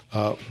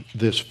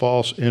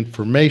false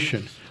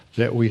information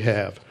that we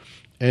have.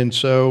 And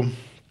so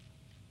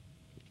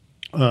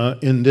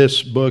in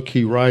this book,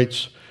 he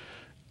writes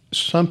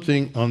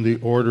something on the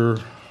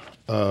order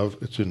of,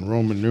 it's in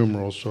Roman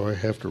numerals, so I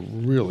have to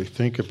really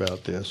think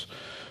about this,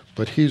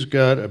 but he's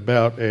got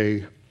about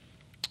a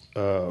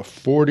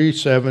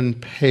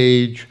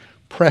 47-page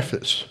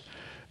preface,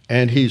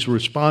 and he's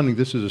responding,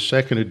 this is a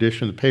second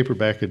edition, the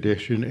paperback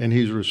edition, and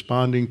he's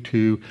responding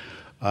to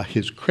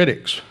his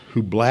critics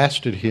who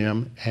blasted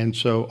him, and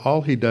so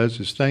all he does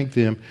is thank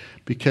them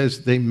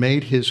because they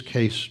made his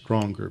case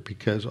stronger,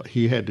 because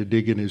he had to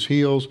dig in his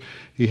heels.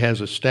 He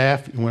has a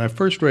staff. When I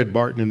first read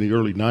Barton in the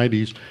early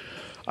 90s,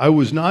 I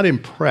was not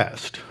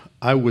impressed.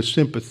 I was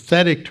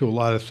sympathetic to a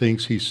lot of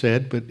things he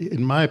said, but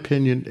in my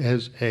opinion,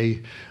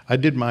 I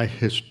did my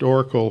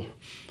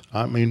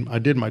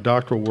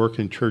doctoral work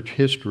in church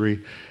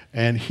history,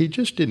 and he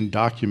just didn't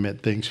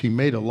document things. He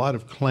made a lot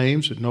of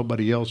claims that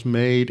nobody else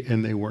made,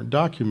 and they weren't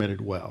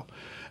documented well.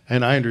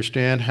 And I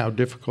understand how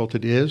difficult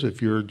it is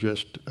if you're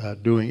just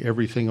doing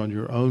everything on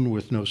your own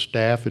with no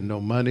staff and no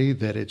money,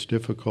 that it's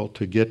difficult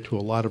to get to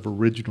a lot of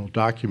original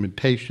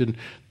documentation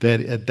that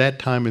at that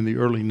time in the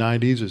early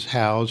 90s is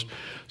housed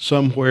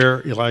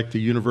somewhere like the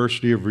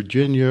University of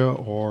Virginia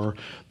or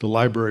the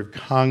Library of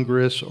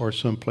Congress or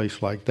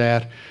someplace like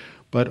that.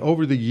 But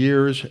over the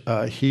years,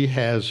 he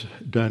has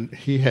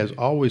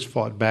always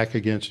fought back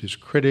against his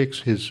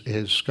critics.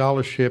 His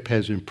scholarship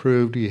has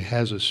improved. He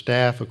has a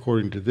staff,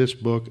 according to this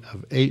book,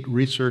 of 8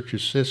 research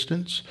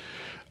assistants.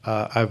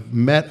 I've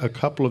met a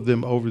couple of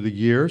them over the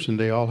years, and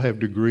they all have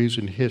degrees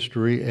in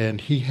history, and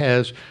he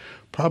has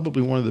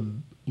probably one of the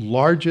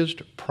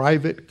largest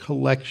private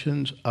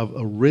collections of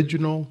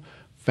original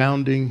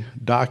founding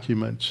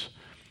documents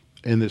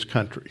in this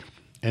country,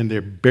 and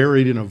they're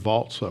buried in a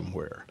vault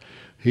somewhere.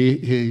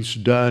 He's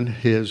done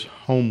his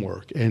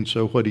homework. And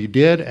so what he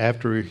did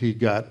after he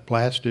got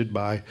blasted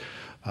by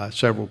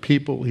several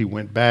people, he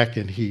went back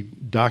and he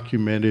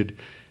documented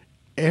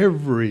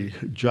every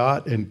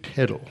jot and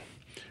tittle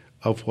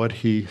of what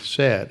he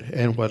said.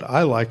 And what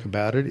I like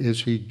about it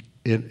is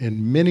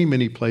in many,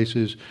 many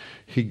places,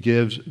 he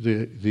gives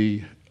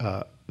the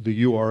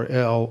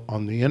URL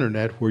on the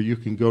internet where you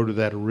can go to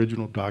that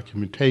original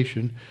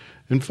documentation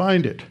and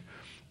find it.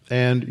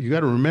 And you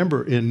got to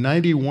remember, in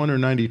 91 or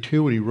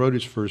 92, when he wrote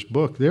his first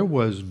book, there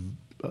was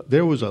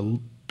a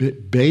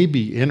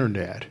baby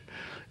internet.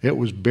 It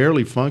was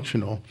barely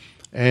functional.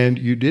 and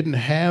you didn't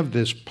have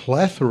this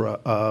plethora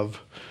of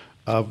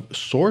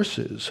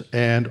sources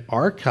and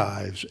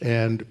archives,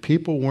 and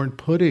people weren't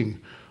putting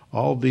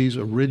all these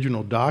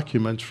original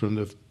documents from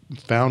the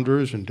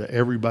founders and to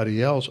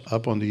everybody else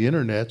up on the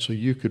internet so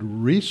you could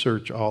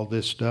research all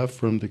this stuff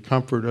from the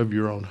comfort of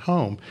your own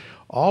home.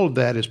 All of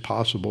that is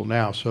possible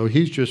now. So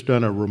he's just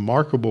done a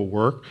remarkable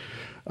work.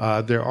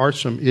 There are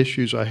some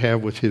issues I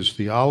have with his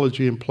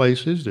theology in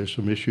places. There's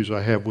some issues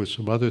I have with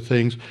some other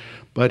things.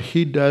 But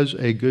he does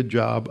a good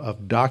job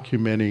of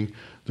documenting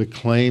the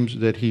claims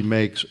that he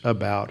makes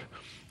about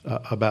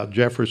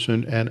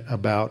Jefferson and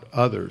about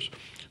others.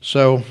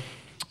 So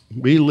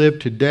we live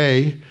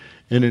today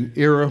in an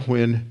era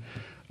when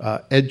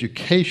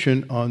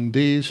education on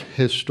these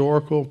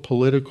historical,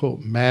 political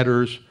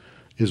matters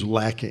is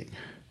lacking.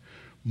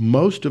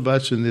 Most of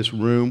us in this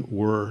room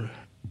were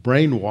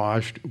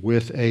brainwashed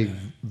with a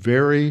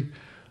very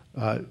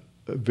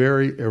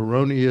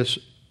erroneous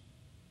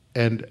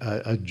and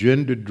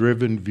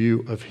agenda-driven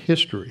view of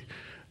history.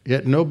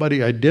 Yet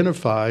nobody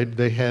identified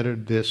they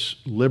had this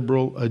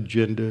liberal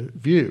agenda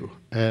view.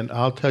 And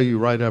I'll tell you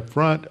right up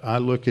front, I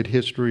look at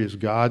history as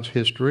God's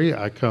history.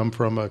 I come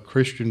from a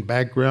Christian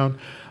background.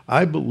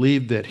 I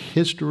believe that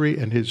history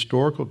and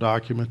historical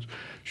documents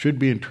should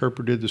be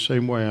interpreted the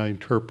same way I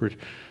interpret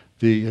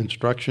the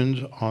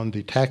instructions on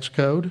the tax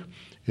code.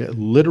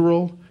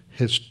 Literal,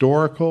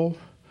 historical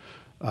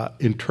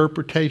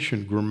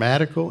interpretation,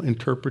 grammatical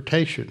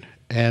interpretation.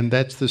 And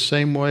that's the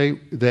same way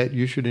that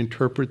you should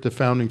interpret the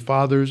Founding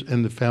Fathers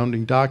and the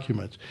founding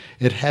documents.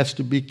 It has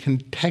to be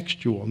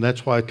contextual. And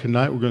that's why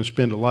tonight we're going to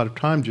spend a lot of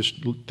time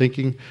just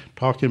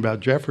talking about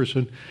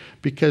Jefferson,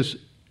 because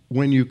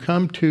when you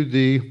come to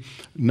the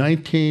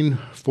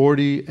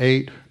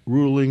 1948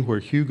 ruling where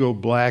Hugo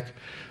Black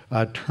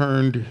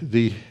turned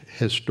the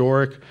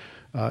historic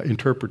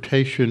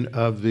interpretation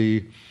of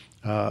the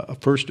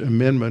First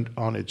Amendment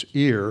on its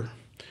ear,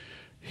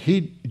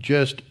 he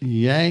just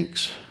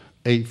yanks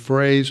a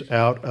phrase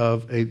out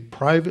of a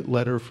private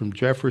letter from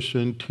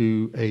Jefferson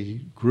to a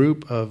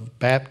group of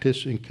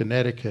Baptists in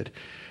Connecticut,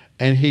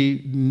 and he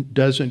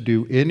doesn't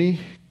do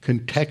any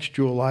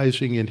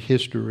contextualizing in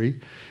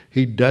history.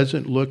 He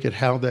doesn't look at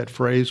how that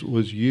phrase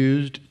was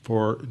used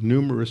for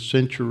numerous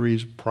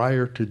centuries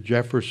prior to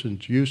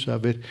Jefferson's use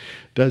of it,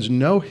 does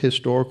no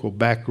historical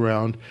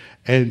background,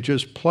 and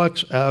just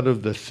plucks out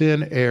of the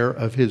thin air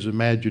of his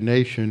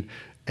imagination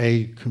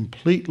a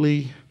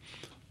completely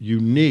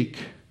unique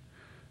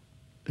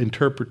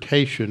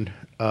interpretation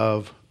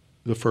of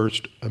the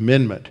First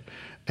Amendment.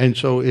 And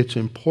so it's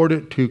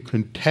important to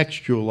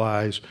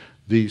contextualize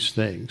these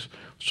things.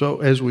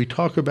 So as we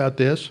talk about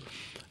this,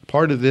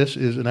 part of this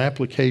is an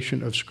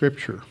application of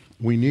Scripture.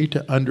 We need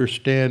to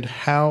understand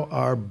how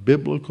our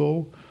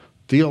biblical,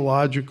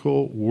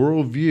 theological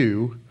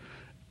worldview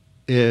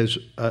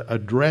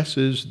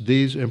addresses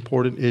these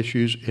important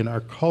issues in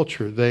our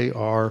culture. They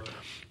are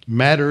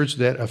matters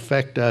that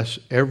affect us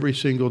every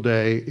single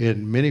day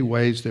in many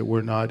ways that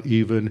we're not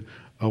even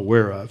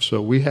aware of.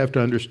 So we have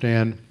to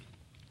understand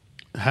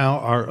how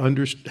our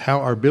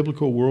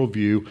biblical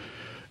worldview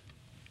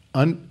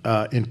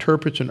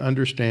interprets and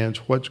understands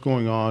what's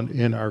going on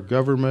in our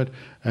government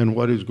and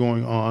what is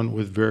going on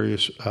with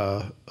various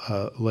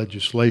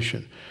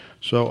legislation.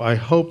 So I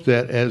hope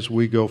that as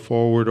we go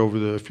forward over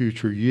the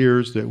future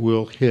years that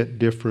we'll hit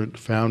different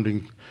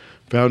founding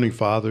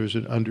fathers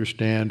and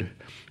understand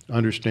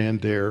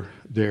their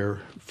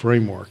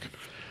framework.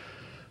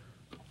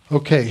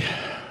 Okay,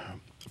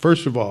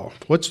 first of all,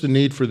 what's the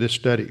need for this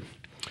study?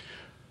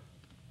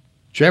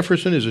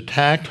 Jefferson is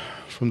attacked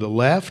from the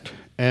left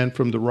and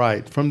from the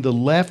right. From the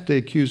left, they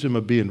accuse him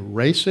of being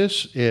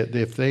racist.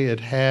 If they had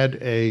had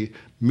a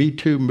Me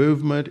Too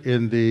movement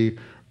in the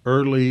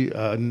early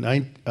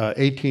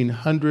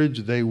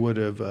 1800s, they would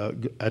have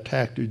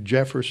attacked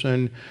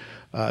Jefferson.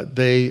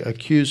 They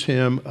accuse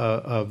him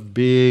of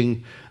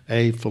being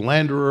a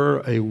philanderer,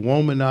 a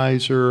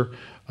womanizer.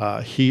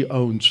 He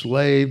owned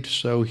slaves,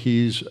 so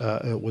he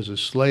was a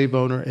slave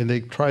owner, and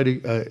they try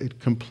to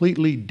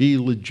completely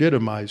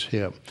delegitimize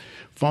him.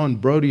 Fawn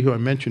Brodie, who I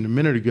mentioned a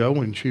minute ago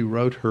when she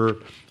wrote her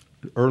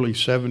early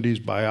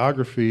 70s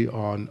biography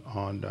on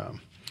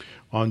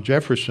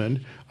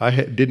Jefferson, I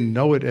didn't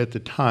know it at the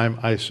time.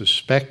 I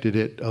suspected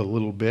it a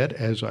little bit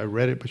as I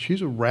read it, but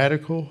she's a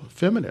radical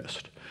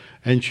feminist,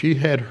 and she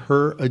had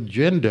her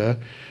agenda.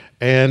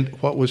 And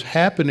what was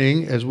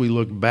happening as we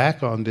look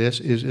back on this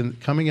is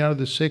coming out of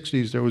the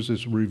 60s, there was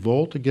this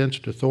revolt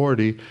against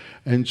authority.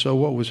 And so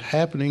what was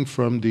happening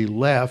from the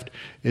left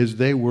is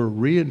they were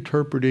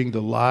reinterpreting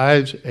the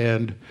lives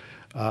and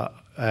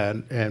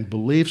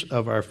beliefs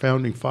of our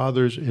founding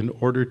fathers in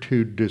order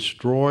to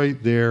destroy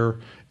the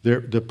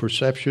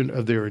perception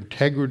of their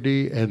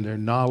integrity and their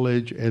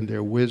knowledge and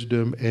their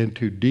wisdom, and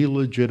to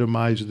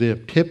delegitimize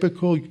them.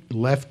 Typical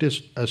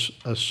leftist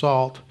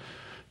assault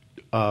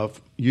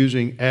of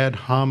using ad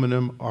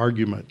hominem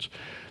arguments,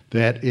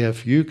 that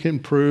if you can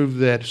prove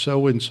that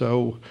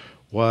so-and-so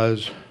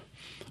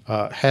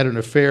had an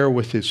affair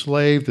with his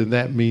slave, then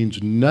that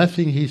means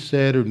nothing he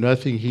said or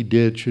nothing he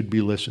did should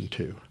be listened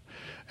to.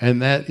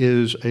 and that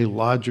is a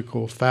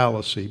logical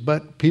fallacy.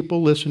 But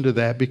people listen to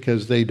that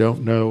because they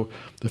don't know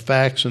the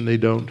facts and they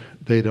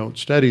don't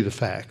study the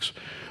facts.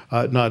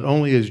 Not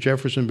only has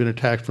Jefferson been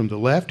attacked from the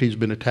left, he's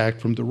been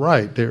attacked from the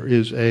right. There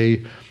is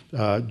a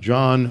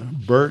John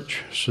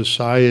Birch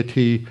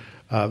Society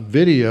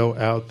video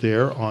out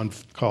there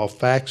called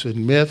Facts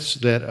and Myths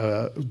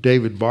that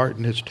David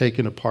Barton has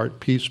taken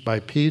apart piece by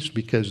piece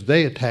because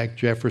they attack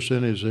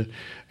Jefferson as an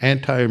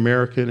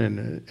anti-American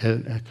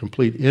and a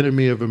complete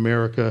enemy of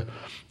America,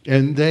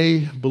 and they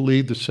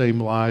believe the same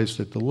lies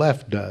that the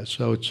left does.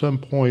 So at some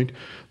point,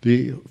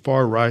 the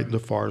far right and the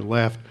far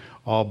left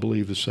all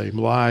believe the same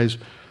lies.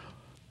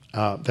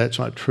 That's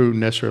not true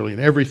necessarily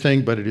in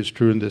everything, but it is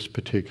true in this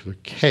particular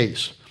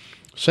case.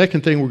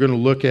 Second thing we're going to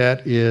look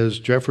at is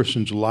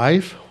Jefferson's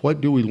life. What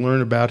do we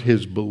learn about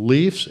his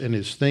beliefs and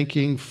his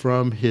thinking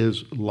from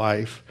his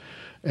life?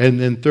 And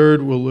then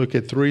third, we'll look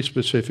at three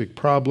specific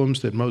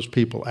problems that most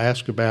people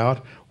ask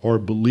about or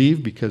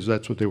believe because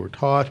that's what they were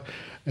taught.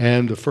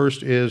 And the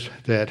first is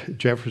that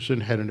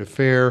Jefferson had an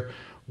affair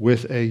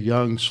with a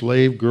young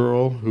slave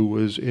girl who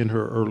was in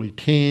her early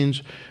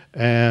teens,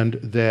 and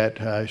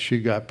that she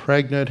got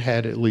pregnant,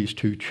 had at least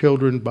 2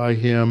 children by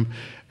him,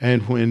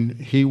 and when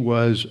he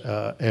was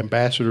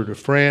ambassador to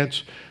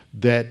France,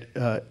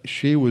 that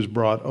she was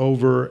brought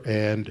over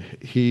and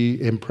he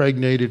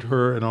impregnated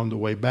her, and on the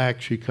way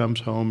back she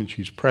comes home and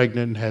she's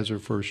pregnant and has her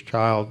first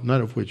child,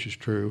 none of which is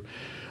true.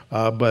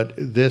 But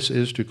this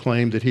is to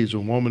claim that he's a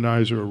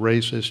womanizer, a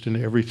racist, and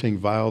everything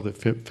vile that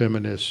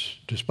feminists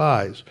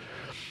despise.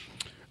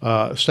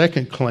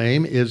 Second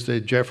claim is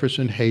that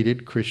Jefferson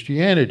hated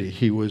Christianity.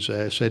 He was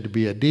said to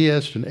be a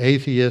deist, an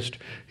atheist.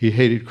 He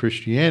hated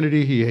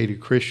Christianity, he hated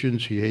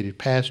Christians, he hated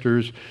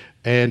pastors,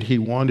 and he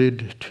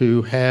wanted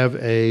to have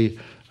a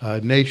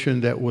nation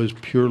that was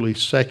purely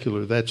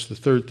secular. That's the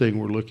third thing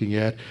we're looking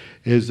at,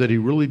 is that he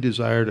really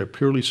desired a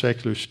purely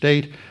secular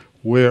state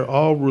where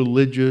all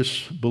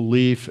religious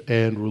belief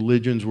and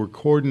religions were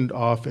cordoned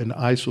off and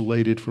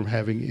isolated from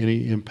having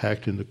any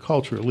impact in the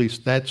culture. At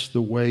least that's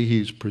the way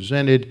he's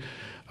presented,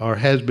 or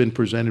has been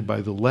presented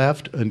by the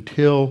left,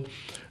 until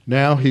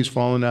now he's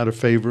fallen out of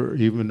favor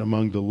even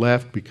among the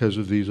left because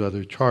of these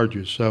other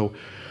charges. So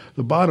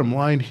the bottom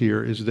line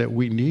here is that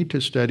we need to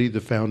study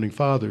the Founding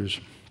Fathers.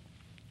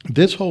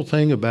 This whole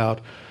thing about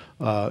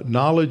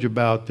knowledge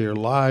about their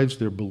lives,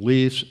 their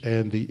beliefs,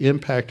 and the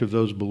impact of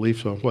those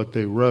beliefs on what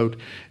they wrote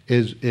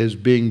is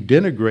being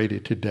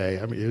denigrated today.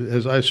 I mean,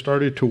 as I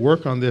started to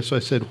work on this, I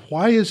said,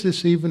 why is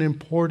this even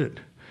important?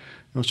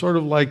 Sort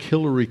of like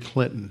Hillary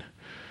Clinton.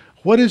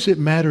 What does it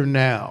matter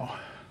now?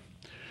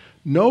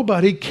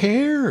 Nobody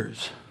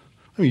cares.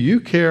 I mean, you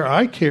care,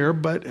 I care,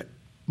 but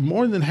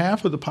more than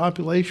half of the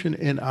population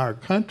in our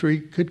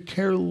country could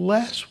care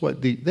less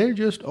they're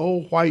just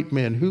old white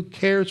men. Who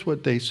cares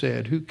what they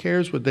said? Who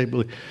cares what they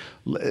believe?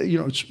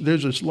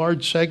 There's this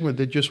large segment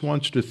that just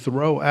wants to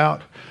throw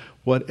out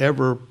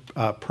whatever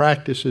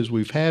practices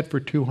we've had for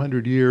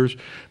 200 years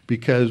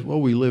because,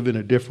 well, we live in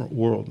a different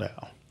world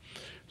now.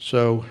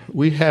 So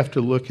we have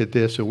to look at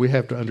this and we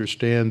have to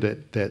understand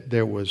that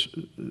there was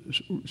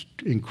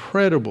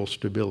incredible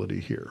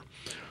stability here.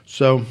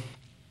 So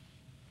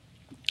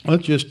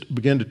let's just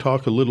begin to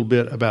talk a little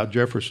bit about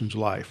Jefferson's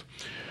life.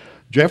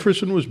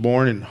 Jefferson was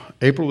born on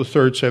April the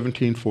 3rd,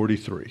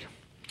 1743.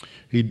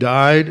 He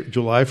died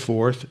July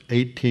 4th,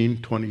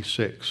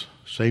 1826.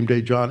 Same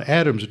day John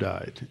Adams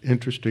died.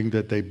 Interesting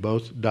that they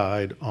both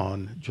died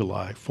on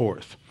July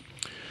 4th.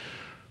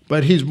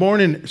 But he's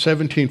born in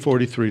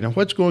 1743. Now,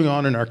 what's going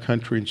on in our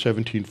country in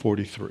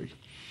 1743?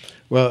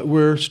 Well,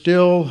 we're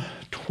still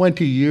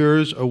 20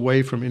 years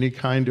away from any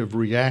kind of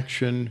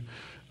reaction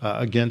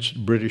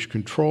against British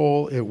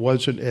control. It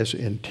wasn't as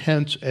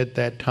intense at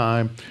that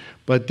time,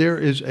 but there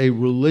is a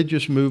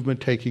religious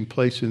movement taking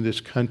place in this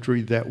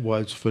country that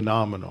was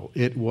phenomenal.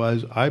 It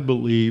was, I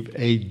believe,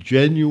 a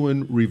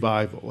genuine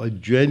revival, a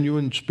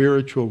genuine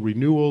spiritual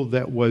renewal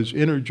that was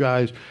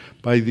energized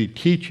by the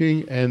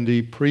teaching and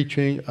the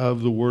preaching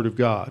of the Word of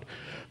God.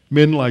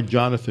 Men like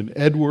Jonathan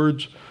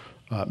Edwards,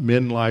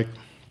 men like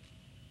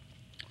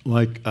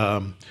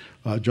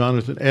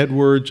Jonathan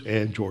Edwards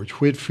and George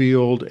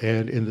Whitefield,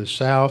 and in the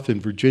South,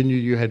 in Virginia,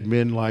 you had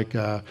men like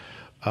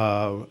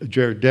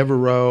Jared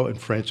Devereaux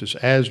and Francis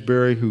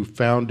Asbury, who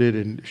founded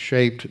and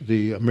shaped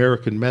the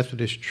American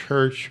Methodist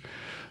Church.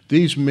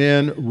 These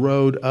men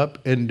rode up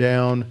and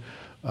down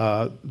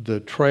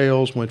the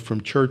trails, went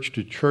from church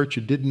to church.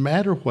 It didn't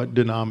matter what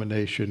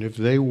denomination. If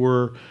they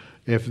were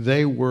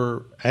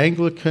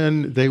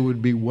Anglican, they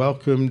would be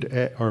welcomed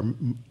at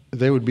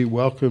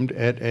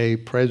a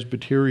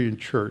Presbyterian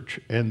church,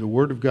 and the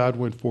Word of God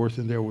went forth,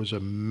 and there was a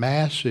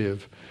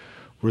massive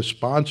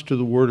response to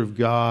the Word of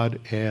God,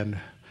 and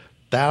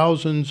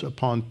thousands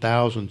upon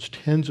thousands,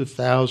 tens of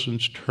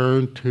thousands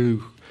turned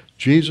to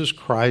Jesus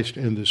Christ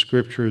and the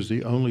Scripture as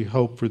the only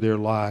hope for their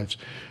lives.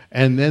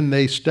 And then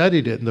they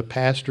studied it, and the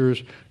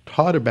pastors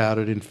taught about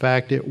it. In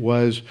fact, it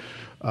was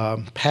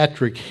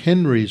Patrick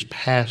Henry's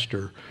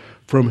pastor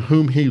from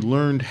whom he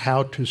learned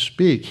how to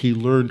speak. He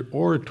learned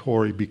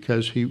oratory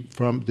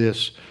from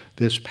this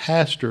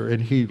pastor,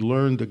 and he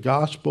learned the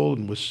gospel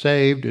and was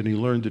saved, and he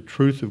learned the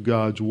truth of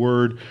God's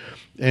word.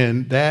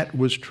 And that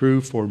was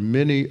true for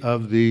many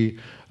of the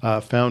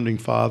founding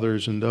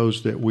fathers and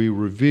those that we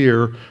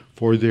revere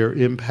for their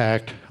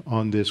impact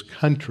on this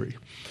country.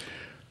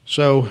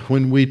 So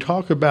when we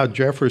talk about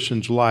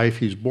Jefferson's life,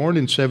 he's born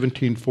in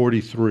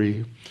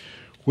 1743,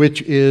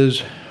 which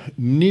is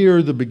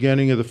near the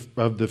beginning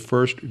of the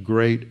First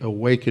Great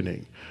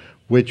Awakening,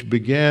 which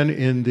began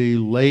in the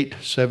late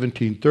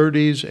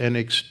 1730s and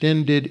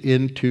extended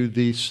into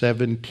the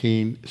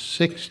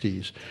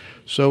 1760s.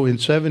 So in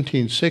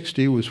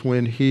 1760 was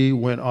when he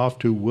went off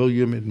to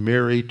William and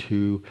Mary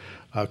to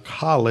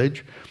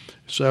college.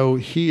 So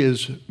he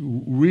is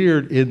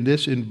reared in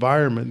this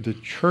environment, the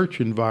church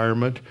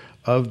environment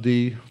of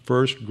the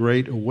First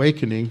Great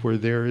Awakening, where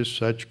there is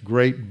such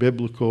great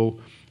biblical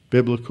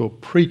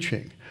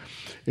preaching.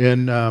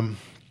 In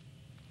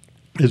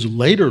his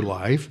later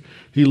life,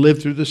 he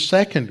lived through the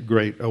Second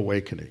Great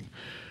Awakening.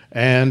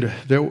 And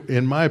there,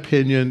 in my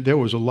opinion, there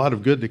was a lot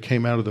of good that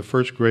came out of the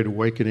First Great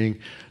Awakening,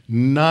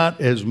 not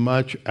as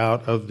much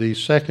out of the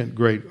Second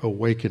Great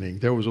Awakening.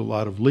 There was a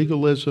lot of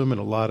legalism and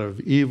a lot of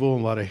evil,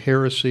 a lot of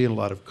heresy, and a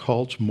lot of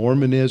cults,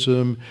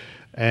 Mormonism,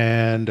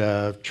 and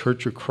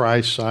Church of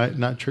Christ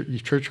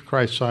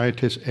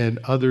scientists and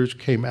others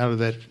came out of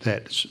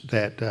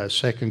that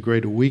Second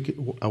Great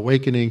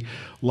Awakening.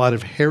 A lot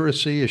of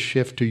heresy, a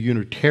shift to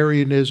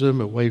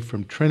Unitarianism, away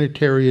from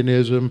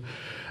Trinitarianism,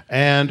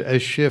 and a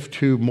shift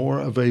to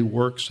more of a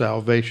work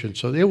salvation.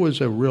 So there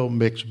was a real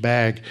mixed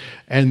bag,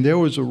 and there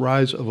was a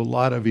rise of a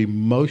lot of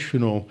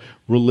emotional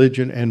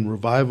religion and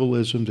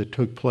revivalism that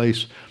took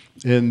place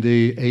in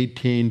the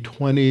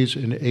 1820s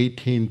and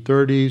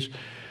 1830s.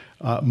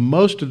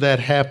 Most of that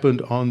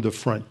happened on the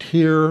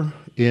frontier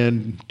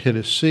in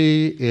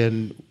Tennessee,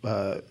 in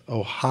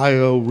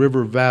Ohio,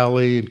 River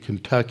Valley, in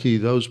Kentucky,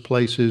 those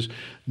places.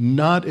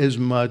 Not as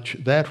much.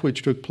 That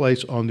which took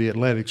place on the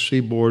Atlantic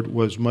seaboard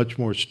was much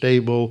more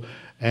stable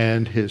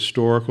and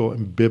historical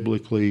and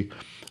biblically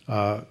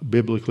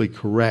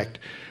correct.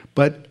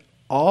 But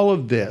all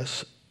of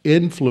this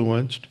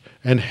influenced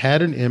and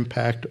had an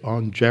impact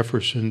on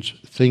Jefferson's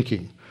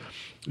thinking.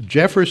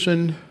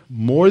 Jefferson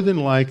more than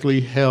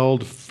likely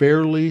held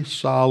fairly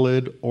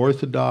solid,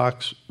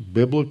 orthodox,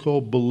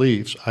 biblical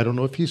beliefs. I don't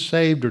know if he's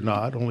saved or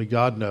not, only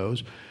God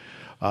knows,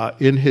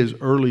 in his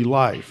early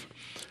life.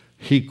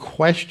 He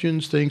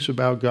questions things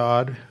about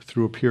God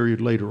through a period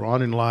later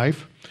on in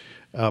life.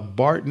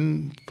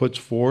 Barton puts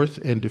forth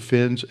and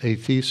defends a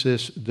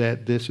thesis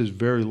that this is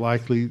very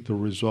likely the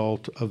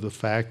result of the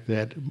fact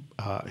that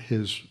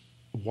his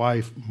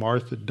wife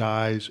Martha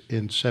dies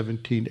in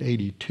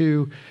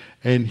 1782,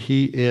 and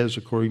he is,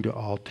 according to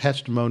all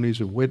testimonies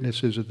and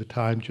witnesses at the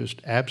time,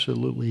 just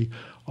absolutely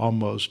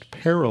almost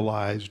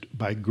paralyzed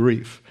by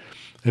grief.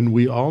 And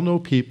we all know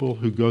people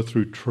who go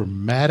through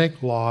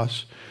traumatic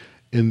loss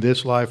in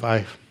this life.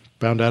 I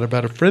found out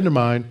about a friend of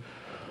mine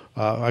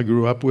I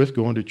grew up with,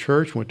 going to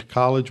church, went to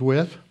college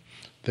with,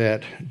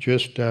 that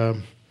just I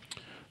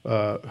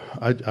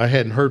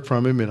hadn't heard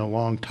from him in a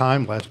long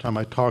time. Last time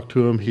I talked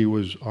to him, he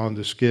was on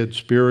the skid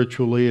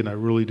spiritually, and I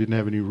really didn't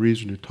have any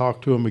reason to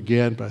talk to him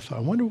again. But I thought,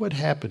 I wonder what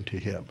happened to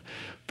him.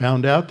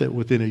 Found out that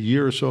within a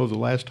year or so of the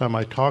last time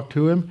I talked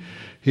to him,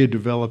 he had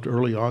developed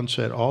early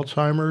onset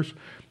Alzheimer's,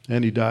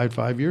 and he died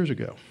 5 years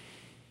ago.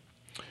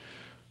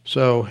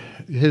 So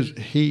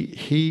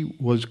he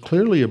was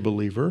clearly a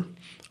believer.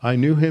 I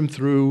knew him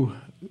through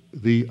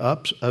the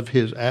ups of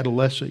his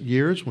adolescent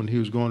years when he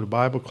was going to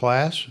Bible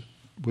class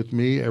with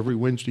me every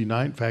Wednesday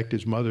night. In fact,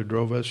 his mother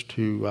drove us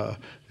to a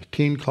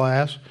teen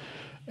class.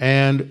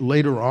 And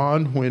later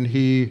on, when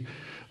he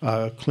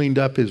cleaned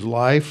up his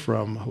life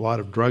from a lot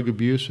of drug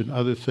abuse and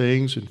other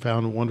things and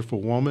found a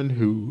wonderful woman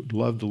who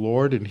loved the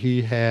Lord, and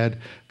he had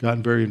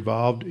gotten very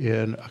involved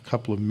in a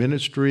couple of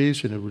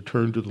ministries and had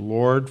returned to the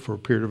Lord for a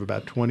period of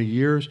about 20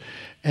 years.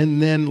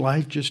 And then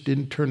life just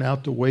didn't turn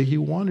out the way he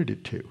wanted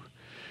it to.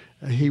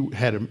 He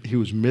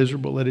was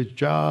miserable at his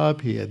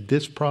job. He had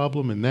this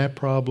problem and that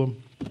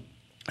problem.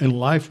 And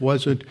life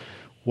wasn't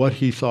what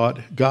he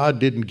thought. God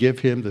didn't give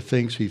him the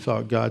things he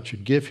thought God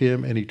should give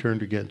him, and he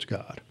turned against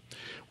God.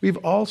 We've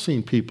all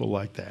seen people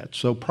like that.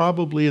 So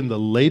probably in the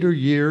later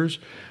years,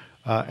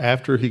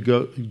 after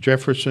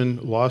Jefferson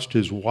lost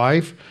his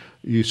wife,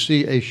 you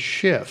see a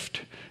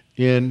shift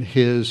in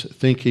his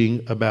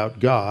thinking about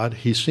God.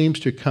 He seems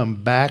to come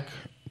back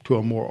to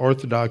a more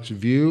orthodox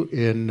view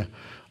in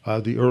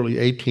the early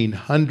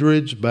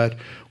 1800s, but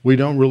we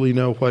don't really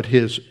know what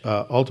his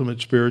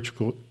ultimate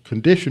spiritual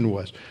condition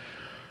was.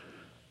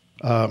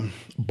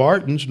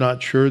 Barton's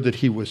not sure that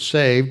he was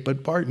saved,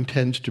 but Barton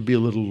tends to be a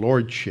little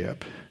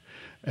lordship.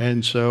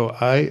 And so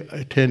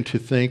I tend to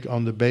think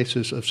on the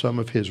basis of some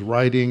of his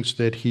writings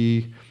that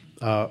he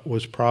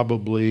was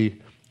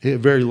probably,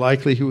 very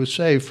likely he was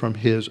saved from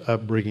his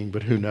upbringing,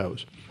 but who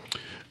knows.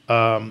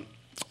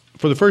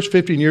 For the first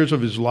 15 years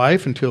of his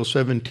life, until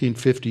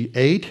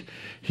 1758,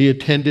 he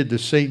attended the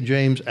St.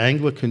 James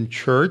Anglican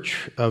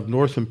Church of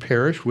Northam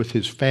Parish with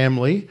his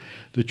family.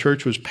 The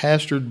church was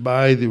pastored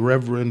by the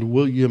Reverend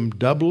William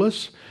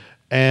Douglas,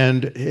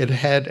 and it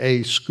had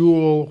a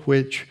school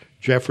which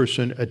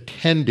Jefferson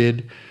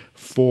attended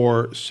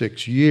for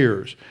 6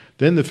 years.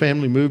 Then the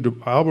family moved to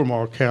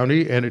Albemarle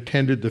County and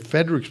attended the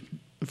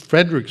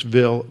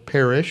Fredericksville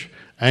Parish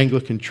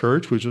Anglican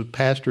Church, which was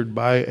pastored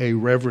by a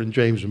Reverend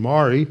James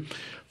Maury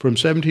from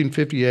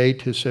 1758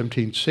 to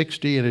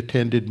 1760, and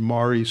attended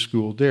Maury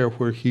School there,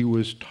 where he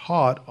was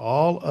taught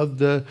all of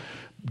the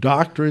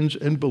doctrines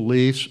and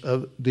beliefs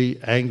of the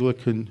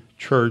Anglican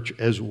Church,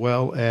 as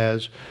well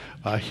as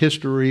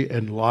history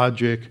and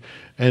logic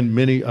and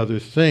many other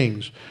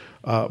things.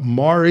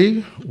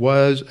 Maury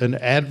was an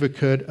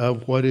advocate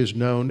of what is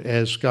known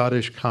as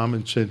Scottish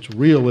Commonsense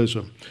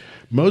Realism.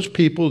 Most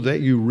people that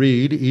you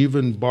read,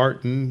 even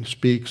Barton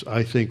speaks,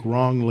 I think,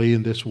 wrongly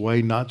in this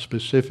way, not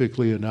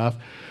specifically enough,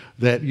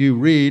 that you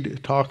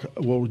read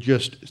will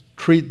just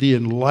treat the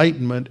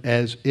Enlightenment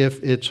as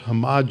if it's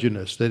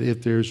homogeneous, that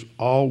if there's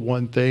all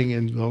one thing,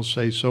 and they'll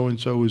say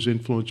so-and-so was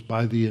influenced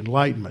by the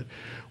Enlightenment.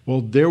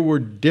 Well, there were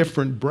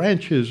different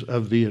branches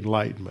of the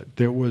Enlightenment.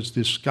 There was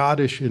the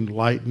Scottish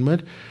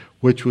Enlightenment,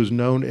 which was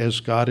known as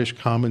Scottish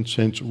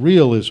Commonsense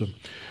Realism.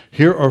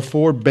 Here are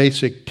 4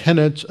 basic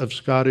tenets of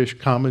Scottish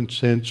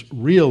Commonsense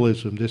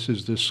Realism. This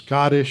is the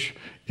Scottish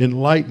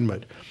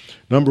Enlightenment.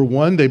 Number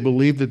 1, they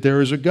believe that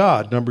there is a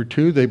God. Number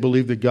 2, they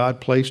believe that God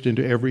placed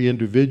into every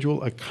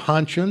individual a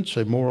conscience,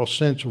 a moral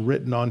sense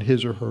written on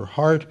his or her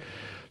heart.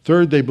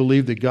 Third, they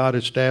believe that God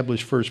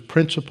established first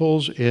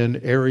principles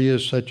in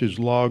areas such as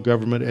law,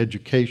 government,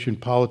 education,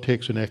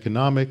 politics, and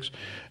economics.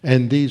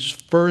 And these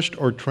first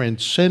or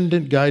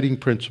transcendent guiding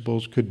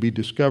principles could be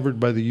discovered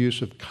by the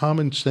use of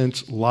common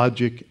sense,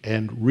 logic,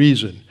 and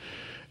reason.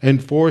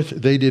 And fourth,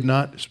 they did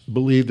not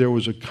believe there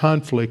was a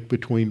conflict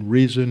between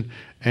reason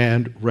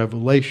and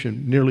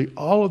revelation. Nearly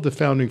all of the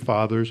founding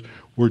fathers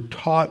were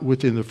taught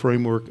within the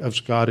framework of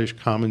Scottish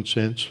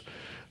Commonsense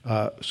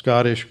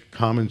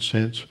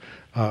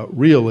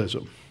realism.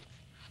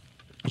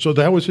 So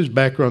that was his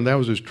background, that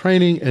was his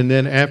training, and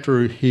then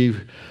after he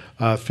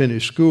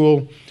finished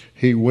school,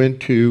 he went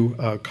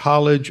to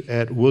college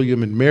at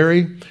William and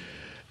Mary,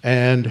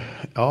 and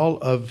all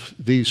of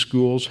these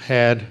schools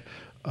had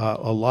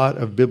a lot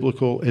of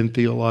biblical and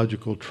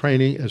theological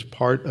training as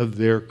part of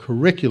their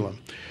curriculum.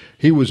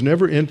 He was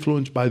never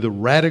influenced by the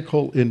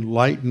radical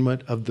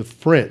enlightenment of the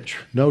French.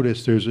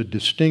 Notice there's a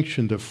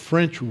distinction. The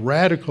French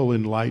radical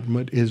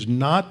enlightenment is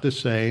not the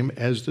same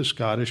as the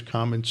Scottish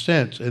common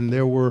sense. And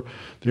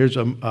there's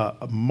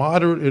a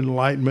moderate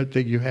enlightenment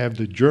that you have,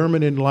 the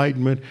German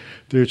enlightenment.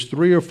 There's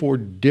 3 or 4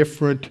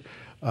 different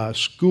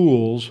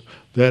schools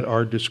that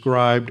are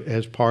described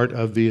as part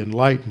of the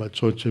Enlightenment.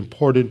 So it's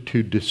important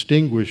to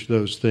distinguish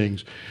those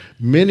things.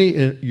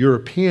 Many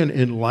European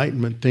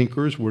Enlightenment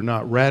thinkers were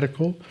not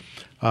radical.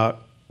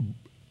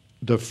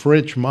 The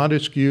French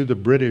Montesquieu, the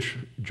British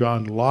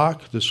John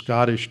Locke, the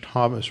Scottish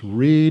Thomas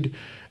Reid,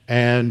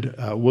 and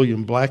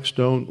William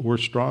Blackstone were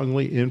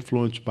strongly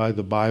influenced by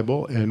the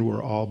Bible and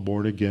were all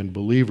born-again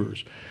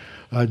believers.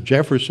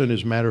 Jefferson,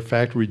 as a matter of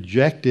fact,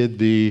 rejected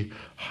the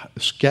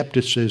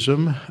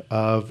skepticism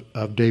of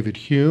David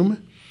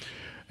Hume.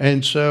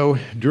 And so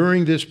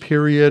during this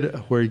period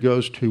where he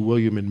goes to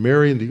William and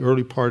Mary in the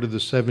early part of the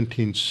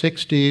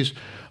 1760s,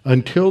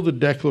 until the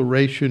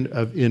Declaration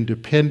of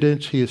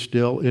Independence, he is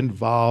still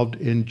involved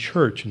in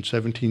church. In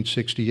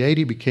 1768,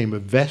 he became a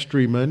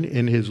vestryman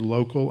in his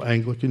local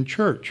Anglican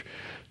church.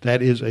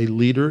 That is a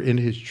leader in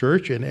his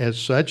church, and as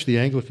such, the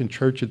Anglican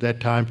Church at that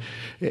time,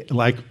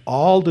 like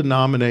all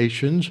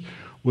denominations,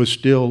 was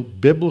still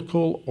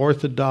biblical,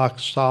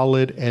 orthodox,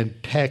 solid, and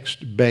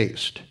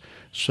text-based.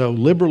 So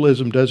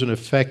liberalism doesn't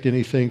affect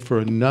anything for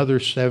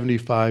another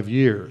 75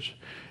 years.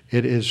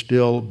 It is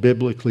still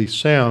biblically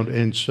sound,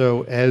 and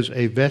so as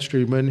a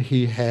vestryman,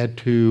 he had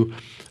to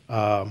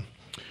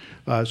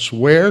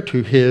swear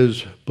to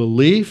his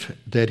belief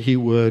that he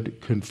would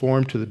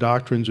conform to the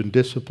doctrines and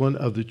discipline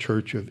of the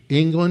Church of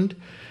England,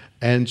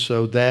 and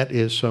so that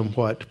is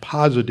somewhat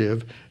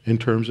positive in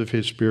terms of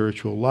his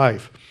spiritual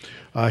life.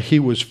 He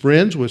was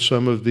friends with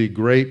some of the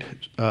great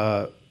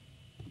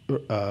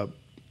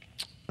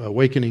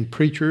awakening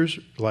preachers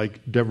like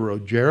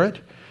Devereux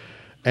Jarrett,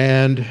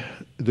 and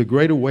the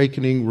Great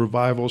Awakening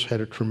revivals had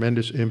a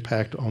tremendous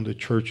impact on the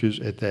churches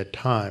at that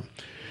time.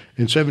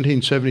 In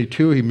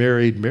 1772, he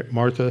married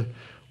Martha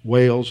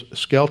Wales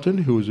Skelton,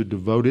 who was a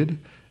devoted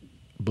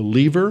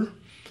believer,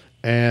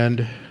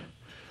 and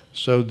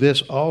so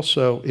this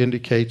also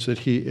indicates that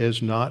he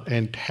is not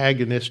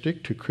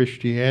antagonistic to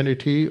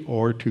Christianity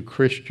or to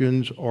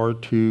Christians or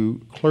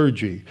to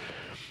clergy.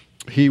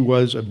 He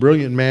was a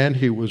brilliant man.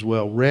 He was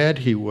well read.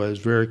 He was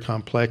very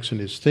complex in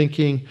his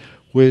thinking,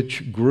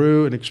 which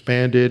grew and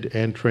expanded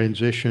and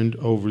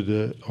transitioned over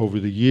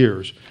the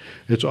years.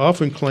 It's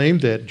often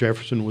claimed that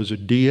Jefferson was a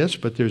deist,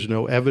 but there's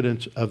no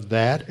evidence of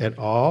that at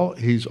all.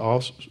 He's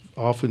also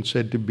often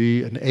said to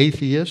be an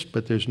atheist,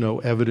 but there's no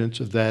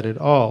evidence of that at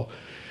all.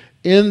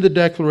 In the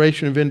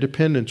Declaration of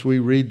Independence, we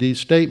read these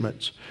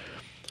statements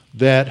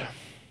that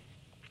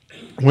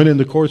when in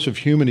the course of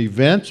human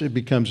events it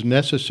becomes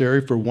necessary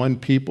for one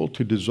people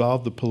to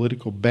dissolve the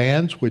political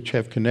bands which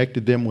have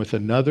connected them with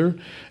another,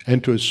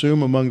 and to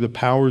assume among the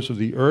powers of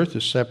the earth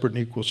a separate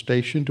and equal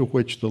station to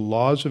which the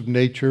laws of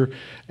nature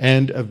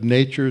and of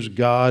nature's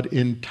God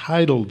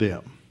entitle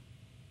them.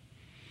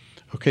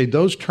 Okay,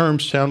 those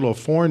terms sound a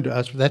little foreign to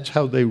us, but that's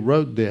how they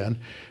wrote then.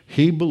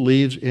 He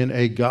believes in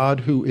a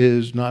God who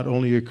is not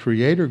only a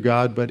creator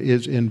God, but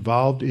is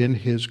involved in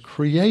his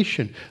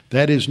creation.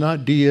 That is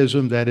not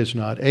deism, that is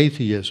not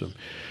atheism.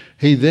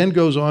 He then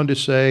goes on to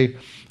say,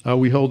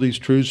 we hold these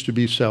truths to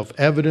be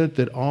self-evident,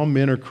 that all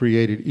men are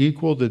created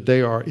equal, that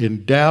they are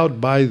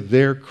endowed by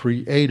their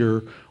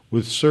creator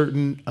with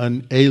certain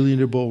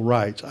unalienable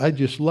rights. I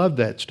just love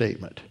that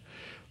statement.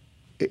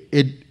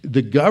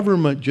 The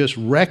government just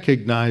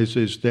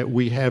recognizes that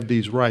we have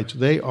these rights.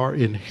 They are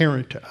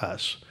inherent to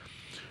us.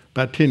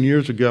 About 10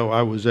 years ago,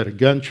 I was at a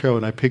gun show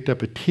and I picked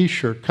up a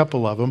T-shirt, a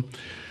couple of them,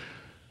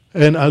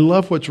 and I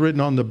love what's written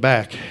on the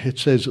back. It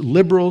says,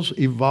 "Liberals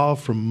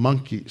evolved from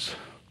monkeys.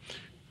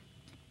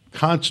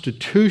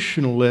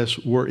 Constitutionalists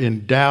were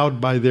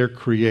endowed by their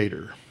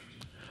creator."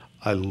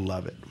 I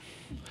love it.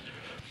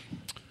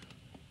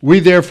 "We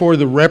therefore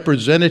the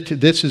representative,"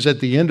 this is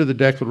at the end of the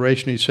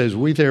Declaration, he says,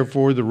 "We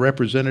therefore the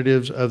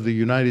representatives of the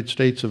United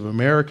States of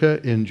America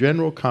in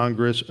General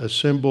Congress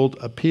assembled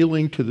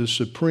appealing to the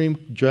Supreme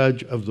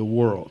Judge of the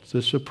world."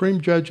 The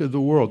Supreme Judge of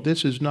the world.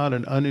 This is not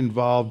an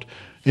uninvolved,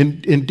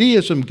 in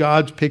deism,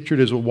 God's pictured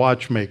as a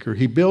watchmaker.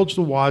 He builds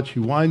the watch, he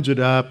winds it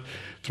up,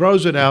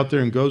 throws it out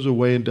there and goes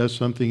away and does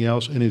something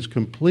else and is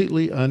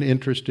completely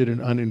uninterested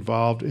and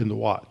uninvolved in the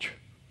watch.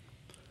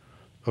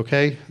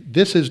 Okay?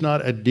 This is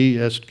not a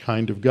deist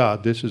kind of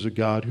God. This is a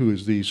God who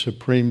is the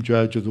supreme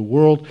judge of the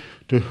world,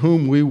 to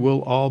whom we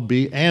will all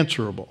be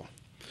answerable.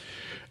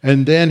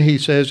 And then he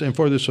says, "And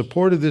for the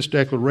support of this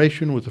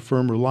declaration with a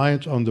firm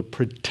reliance on the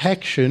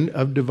protection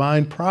of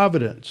divine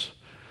providence."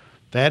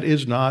 That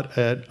is not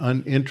an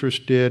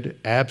uninterested,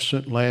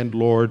 absent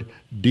landlord,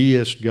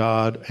 deist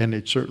God, and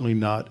it's certainly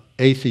not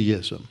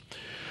atheism.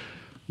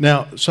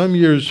 Now, some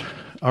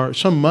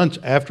months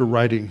after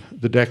writing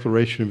the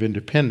Declaration of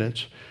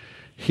Independence,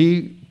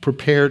 he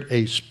prepared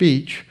a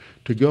speech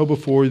to go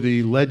before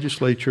the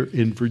legislature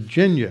in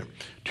Virginia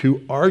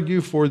to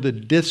argue for the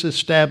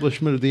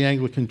disestablishment of the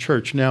Anglican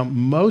Church. Now,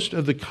 most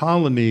of the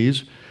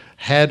colonies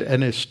had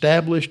an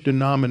established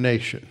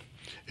denomination.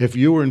 If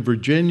you were in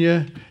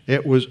Virginia,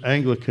 it was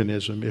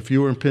Anglicanism. If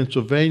you were in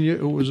Pennsylvania,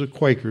 it was the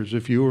Quakers.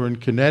 If you were in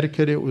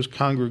Connecticut, it was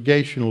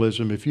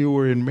Congregationalism. If you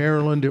were in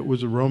Maryland, it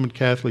was the Roman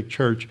Catholic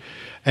Church.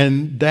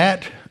 And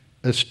that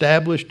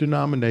established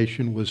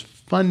denomination was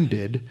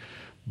funded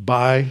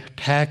by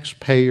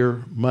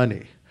taxpayer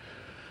money.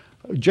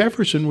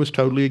 Jefferson was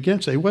totally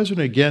against it. He wasn't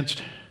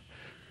against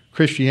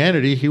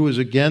Christianity. He was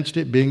against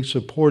it being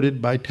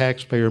supported by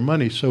taxpayer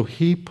money. So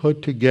he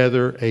put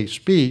together a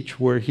speech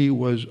where he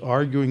was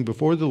arguing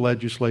before the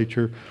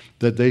legislature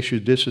that they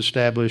should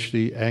disestablish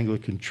the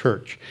Anglican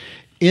Church.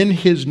 In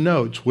his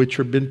notes, which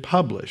have been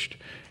published,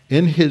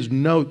 in his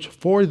notes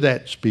for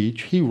that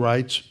speech, he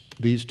writes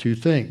these two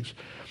things.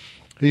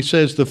 He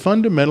says, "The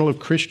fundamental of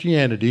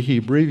Christianity," he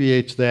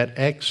abbreviates that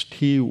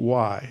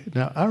XTY.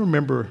 Now, I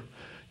remember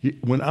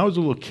when I was a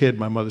little kid,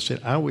 my mother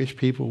said, "I wish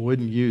people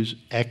wouldn't use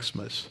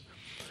Xmas."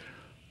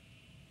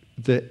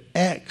 The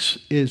X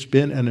has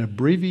been an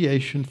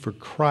abbreviation for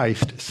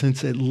Christ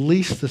since at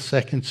least the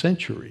 2nd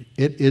century.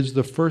 It is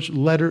the first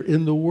letter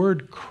in the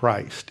word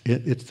Christ.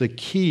 It's the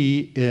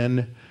key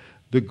in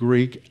the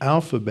Greek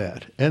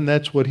alphabet. And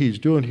that's what he's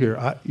doing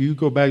here. You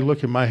go back and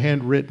look at my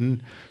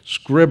handwritten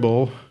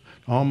scribble,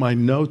 all my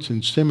notes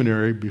in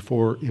seminary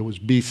before it was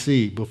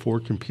BC,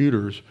 before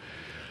computers.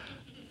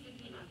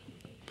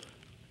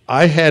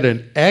 I had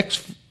an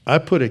X, I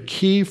put a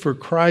key for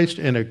Christ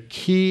and a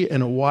key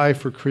and a Y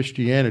for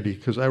Christianity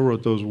because I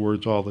wrote those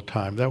words all the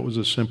time. That was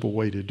a simple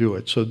way to do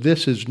it. So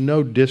this is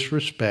no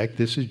disrespect.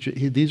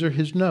 These are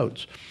his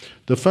notes.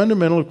 "The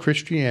fundamental of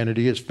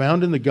Christianity is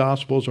found in the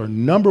Gospels are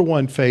number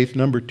 1, faith,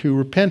 number 2,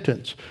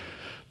 repentance.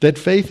 That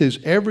faith is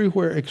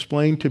everywhere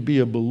explained to be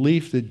a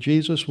belief that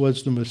Jesus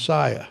was the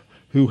Messiah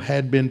who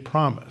had been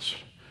promised."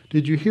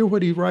 Did you hear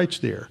what he writes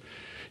there?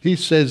 He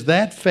says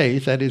that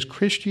faith, that is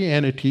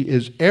Christianity,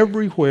 is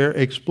everywhere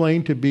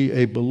explained to be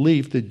a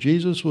belief that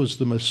Jesus was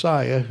the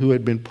Messiah who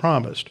had been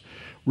promised.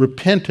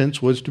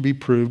 Repentance was to be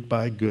proved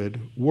by good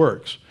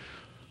works.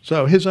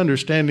 So his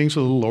understandings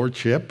of the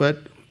Lordship,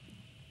 but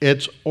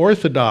it's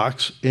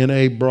orthodox in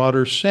a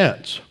broader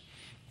sense.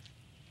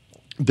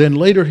 Then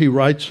later he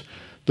writes,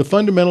 "The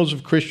fundamentals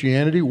of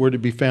Christianity were to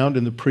be found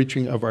in the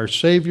preaching of our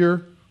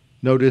Savior."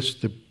 Notice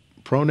the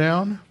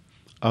pronoun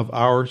of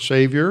our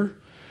Savior,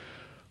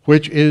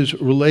 which is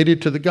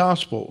related to the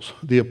Gospels.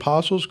 "The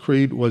Apostles'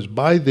 Creed was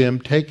by them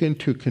taken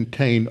to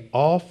contain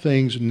all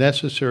things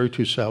necessary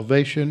to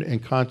salvation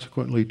and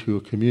consequently to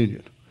a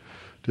communion."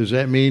 Does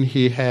that mean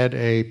he had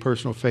a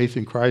personal faith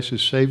in Christ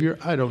as Savior?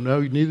 I don't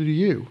know, neither do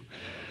you.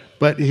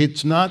 But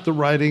it's not the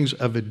writings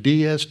of a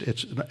deist.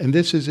 And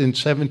this is in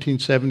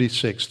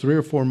 1776, 3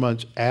 or 4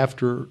 months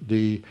after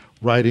the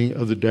writing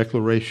of the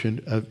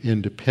Declaration of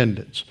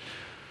Independence.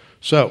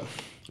 So,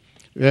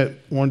 I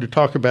wanted to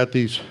talk about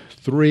these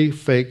 3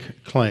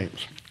 fake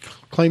claims.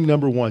 Claim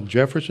number 1,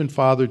 Jefferson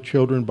fathered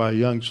children by a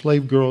young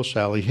slave girl,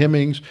 Sally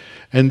Hemings,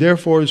 and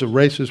therefore is a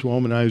racist,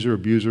 womanizer,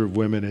 abuser of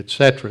women,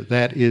 etc.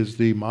 That is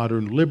the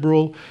modern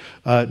liberal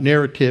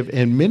narrative.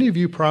 And many of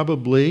you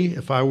probably,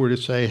 if I were to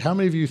say, how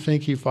many of you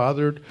think he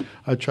fathered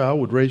a child,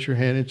 would raise your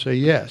hand and say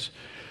yes.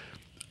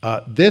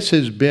 This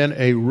has been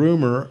a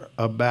rumor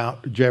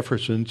about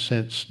Jefferson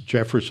since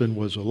Jefferson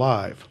was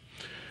alive.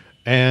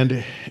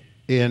 And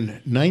in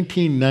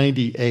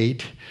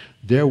 1998,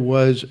 there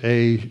was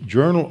a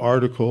journal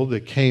article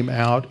that came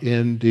out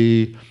in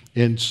the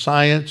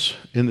Science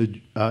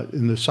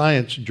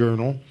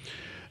journal,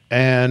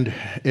 and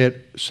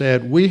it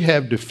said, "We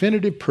have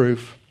definitive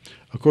proof,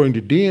 according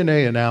to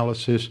DNA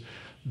analysis,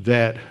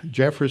 that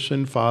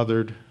Jefferson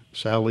fathered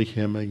Sally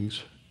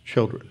Hemings'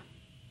 children."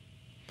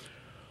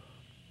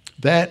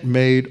 That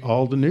made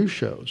all the news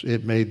shows.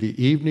 It made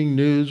the evening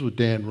news with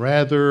Dan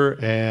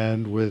Rather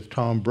and with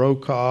Tom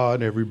Brokaw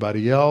and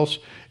everybody else.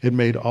 It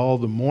made all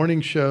the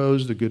morning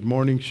shows, the good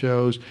morning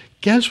shows.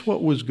 Guess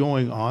what was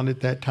going on at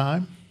that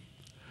time?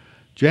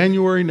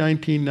 January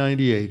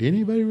 1998.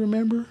 Anybody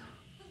remember?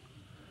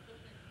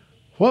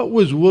 What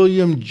was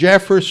William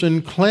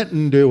Jefferson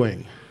Clinton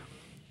doing?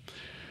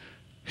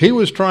 He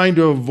was trying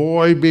to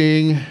avoid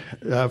being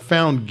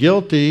found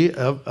guilty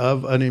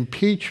of an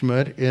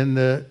impeachment in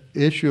the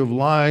issue of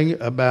lying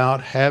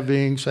about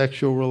having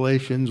sexual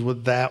relations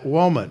with that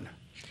woman.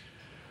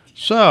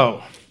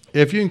 So,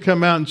 if you can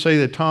come out and say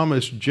that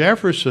Thomas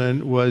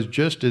Jefferson was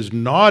just as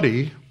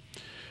naughty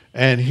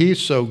and he's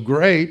so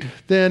great,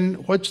 then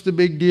what's the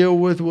big deal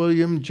with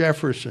William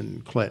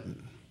Jefferson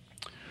Clinton?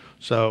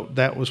 So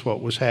that was what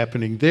was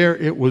happening there.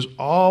 It was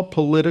all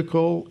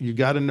political. You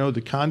got to know the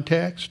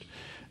context.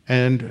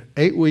 And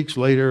 8 weeks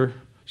later,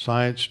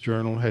 Science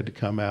Journal had to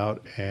come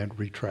out and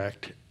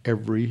retract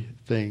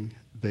everything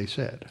they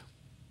said.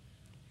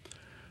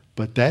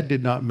 But that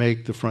did not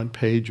make the front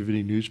page of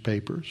any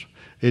newspapers.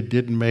 It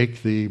didn't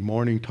make the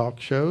morning talk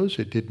shows.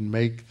 It didn't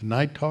make the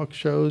night talk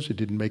shows. It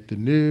didn't make the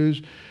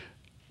news.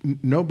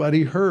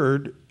 Nobody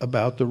heard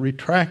about the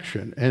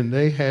retraction, and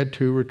they had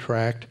to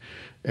retract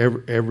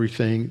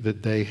everything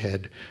that they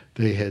had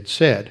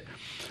said.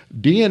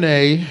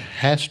 DNA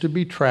has to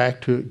be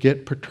tracked to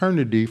get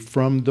paternity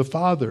from the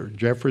father.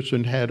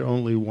 Jefferson had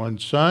only one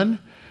son,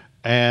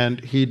 and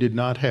he did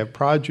not have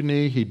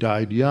progeny. He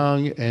died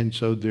young, and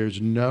so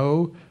there's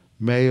no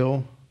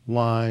male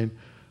line,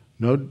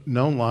 no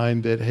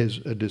line that has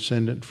a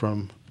descendant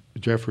from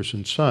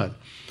Jefferson's son.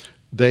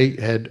 They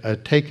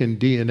had taken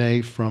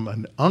DNA from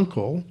an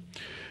uncle,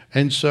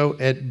 and so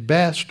at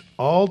best,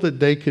 all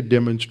that they could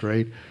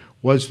demonstrate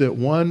was that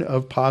one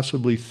of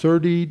possibly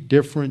 30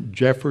 different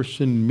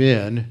Jefferson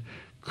men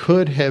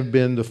could have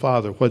been the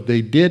father. What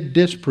they did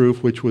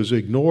disprove, which was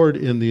ignored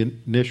in the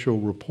initial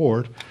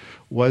report,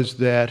 was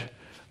that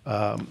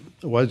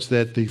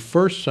the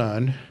first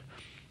son,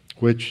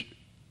 which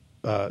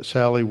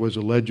Sally was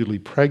allegedly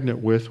pregnant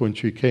with when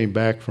she came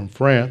back from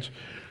France,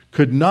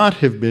 could not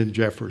have been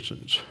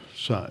Jefferson's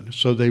son.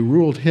 So they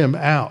ruled him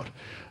out.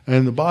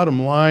 And the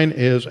bottom line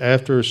is,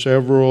 after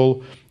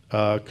several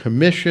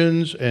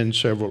commissions and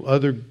several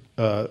other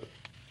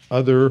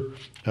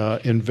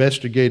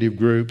investigative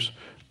groups,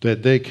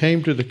 that they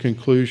came to the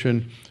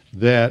conclusion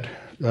that,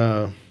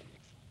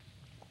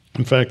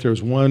 in fact, there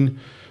was one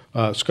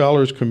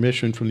scholars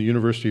commission from the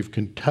University of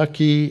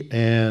Kentucky,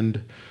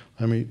 and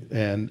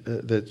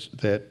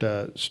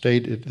that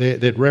stated they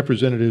had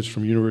representatives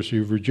from University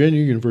of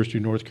Virginia, University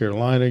of North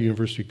Carolina,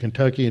 University of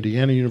Kentucky,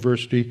 Indiana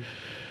University.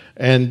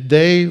 And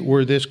they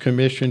were this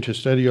commission to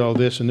study all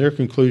this, and their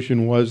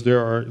conclusion was there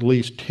are at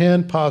least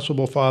 10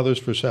 possible fathers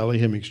for Sally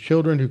Hemings'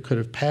 children who could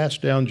have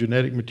passed down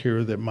genetic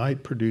material that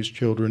might produce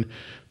children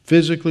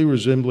physically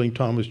resembling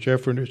Thomas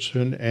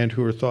Jefferson and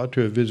who are thought to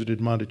have visited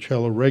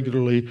Monticello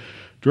regularly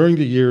during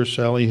the years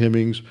Sally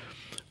Hemings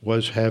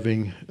was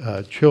having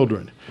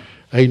children.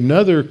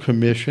 Another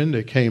commission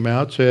that came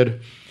out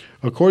said,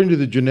 according to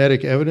the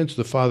genetic evidence,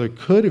 the father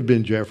could have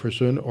been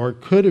Jefferson, or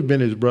could have been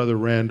his brother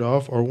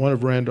Randolph, or one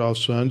of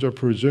Randolph's sons, or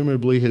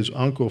presumably his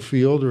uncle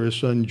Field, or his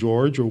son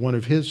George, or one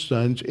of his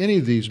sons. Any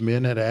of these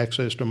men had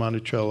access to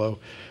Monticello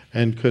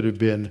and could have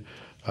been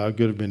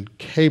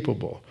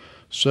capable.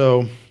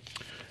 So,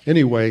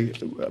 anyway,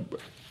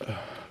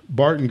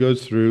 Barton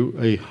goes through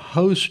a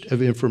host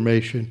of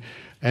information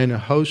and a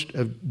host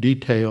of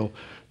detail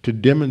to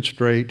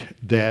demonstrate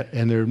that,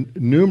 and there are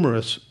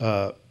numerous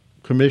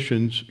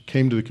commissions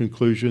came to the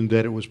conclusion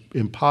that it was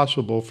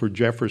impossible for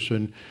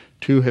Jefferson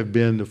to have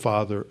been the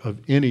father of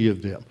any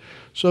of them.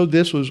 So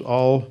this was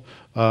all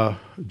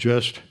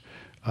just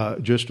a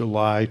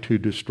lie to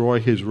destroy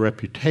his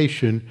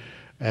reputation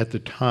at the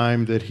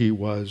time that he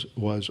was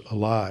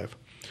alive.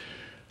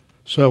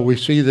 So we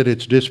see that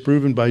it's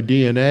disproven by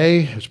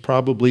DNA. It's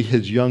probably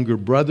his younger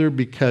brother,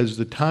 because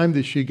the time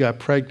that she got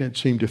pregnant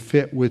seemed to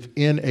fit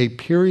within a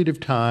period of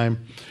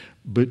time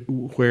but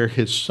where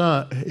his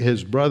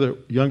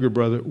younger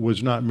brother,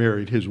 was not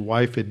married. His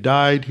wife had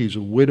died. He's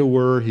a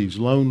widower. He's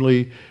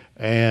lonely.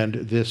 And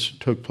this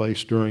took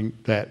place during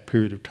that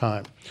period of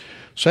time.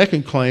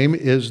 Second claim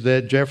is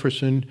that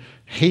Jefferson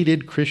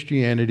hated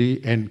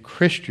Christianity and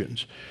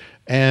Christians.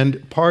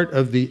 And part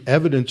of the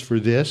evidence for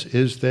this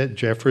is that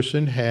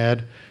Jefferson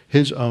had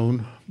his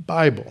own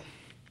Bible.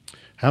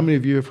 How many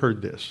of you have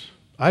heard this?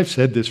 I've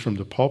said this from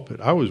the pulpit.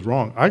 I was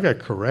wrong. I got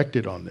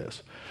corrected on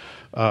this.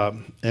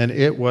 And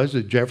it was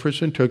that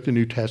Jefferson took the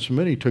New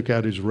Testament, he took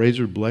out his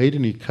razor blade,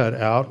 and he cut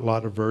out a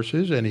lot of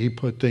verses, and he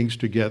put things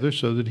together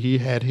so that he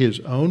had his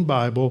own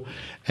Bible,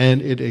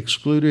 and it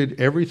excluded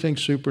everything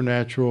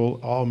supernatural,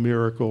 all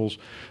miracles,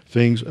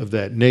 things of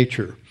that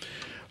nature.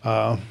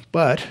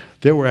 But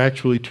there were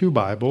actually two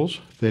Bibles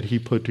that he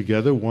put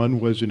together.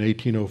 One was in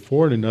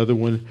 1804, and another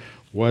one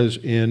was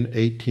in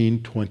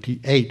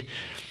 1828.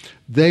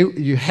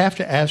 You have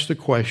to ask the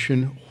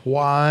question,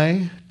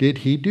 why did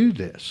he do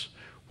this?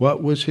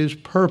 What was his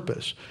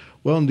purpose?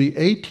 Well, in the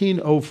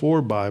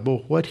 1804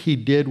 Bible, what he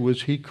did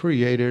was he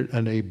created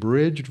an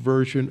abridged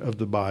version of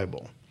the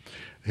Bible.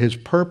 His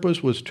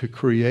purpose was to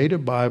create a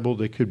Bible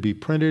that could be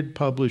printed,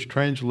 published,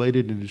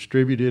 translated, and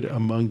distributed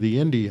among the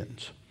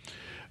Indians.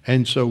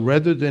 And so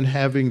rather than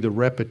having the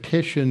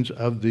repetitions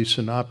of the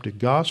synoptic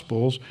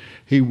Gospels,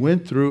 he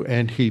went through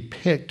and he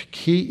picked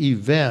key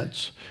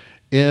events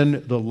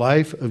in the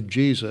life of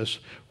Jesus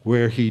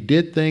where he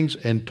did things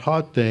and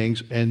taught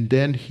things, and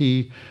then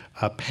he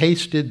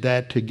pasted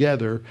that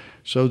together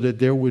so that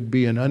there would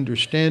be an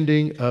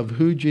understanding of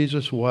who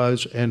Jesus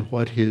was and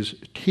what his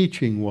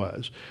teaching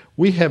was.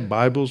 We have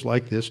Bibles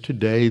like this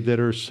today that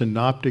are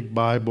synoptic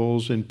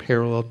Bibles and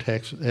parallel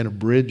texts and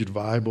abridged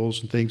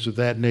Bibles and things of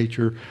that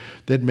nature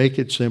that make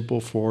it simple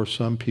for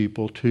some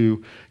people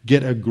to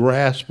get a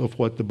grasp of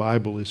what the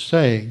Bible is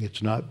saying.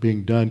 It's not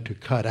being done to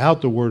cut out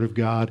the Word of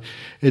God.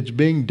 It's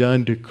being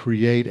done to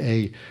create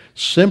a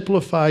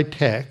simplified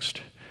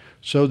text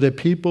so that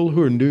people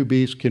who are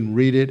newbies can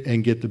read it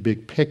and get the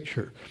big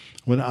picture.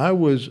 When I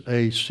was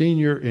a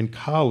senior in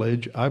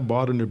college, I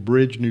bought an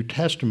abridged New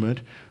Testament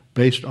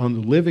based on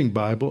the Living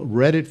Bible,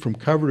 read it from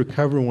cover to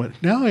cover, and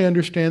went, now I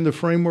understand the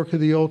framework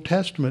of the Old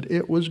Testament.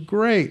 It was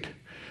great.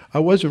 I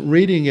wasn't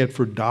reading it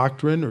for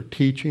doctrine or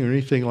teaching or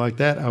anything like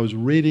that. I was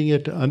reading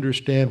it to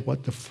understand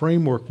what the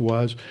framework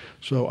was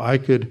so I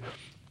could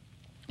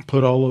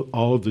put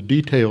all of the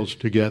details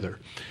together.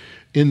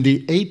 In the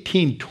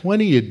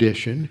 1820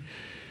 edition,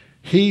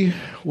 he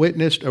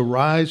witnessed a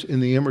rise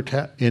in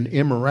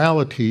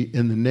immorality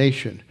in the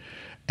nation.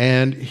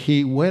 And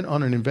he went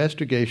on an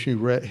investigation.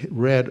 He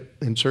read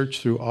and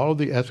searched through all of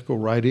the ethical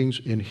writings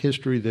in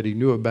history that he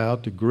knew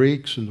about, the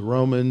Greeks and the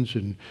Romans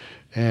and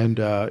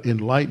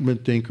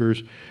Enlightenment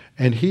thinkers.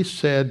 And he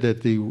said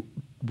that the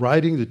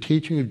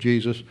teaching of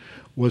Jesus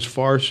was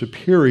far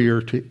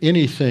superior to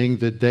anything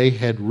that they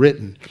had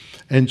written.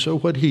 And so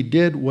what he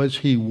did was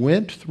he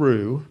went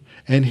through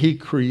and he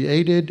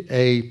created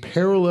a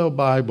parallel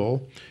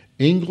Bible,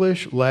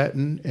 English,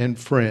 Latin, and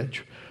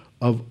French,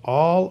 of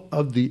all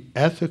of the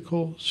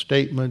ethical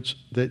statements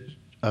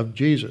of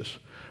Jesus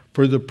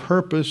for the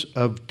purpose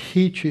of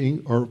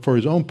teaching, or for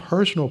his own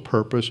personal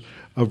purpose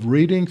of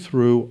reading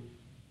through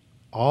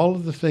all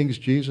of the things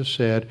Jesus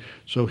said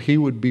so he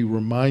would be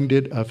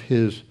reminded of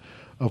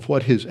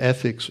what his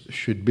ethics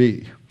should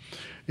be.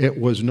 It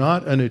was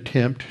not an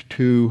attempt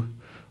to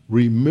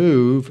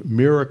remove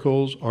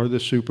miracles or the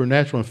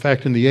supernatural. In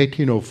fact, in the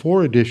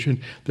 1804 edition,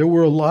 there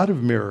were a lot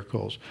of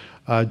miracles.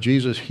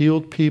 Jesus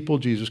healed people.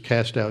 Jesus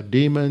cast out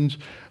demons.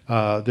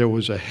 There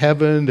was a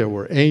heaven. There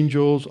were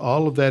angels.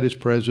 All of that is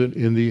present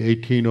in the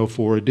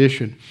 1804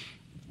 edition.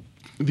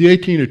 The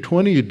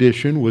 1820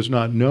 edition was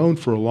not known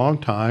for a long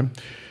time,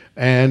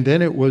 and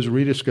then it was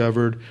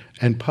rediscovered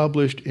and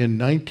published in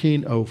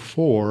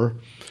 1904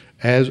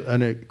 as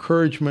an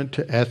encouragement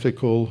to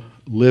ethical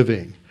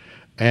living.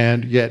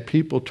 And yet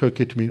people took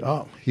it to mean,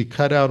 oh, he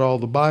cut out all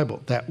the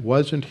Bible. That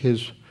wasn't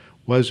his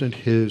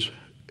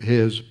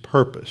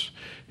purpose.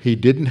 He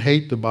didn't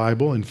hate the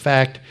Bible. In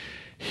fact,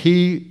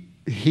 he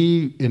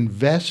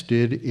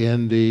invested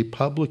in the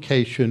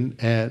publication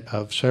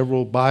of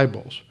several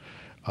Bibles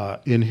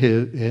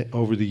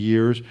over the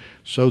years,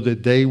 so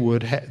that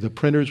the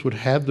printers would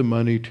have the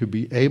money to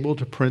be able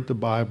to print the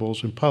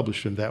Bibles and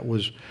publish them. That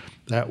was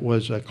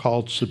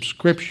called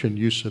subscription.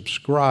 You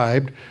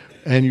subscribed,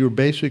 and you're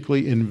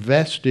basically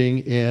investing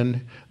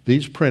in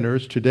these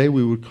printers. Today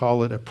we would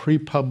call it a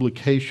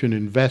pre-publication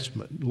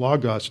investment.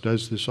 Logos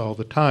does this all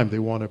the time. They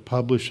want to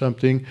publish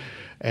something,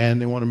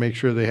 and they want to make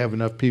sure they have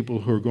enough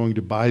people who are going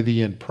to buy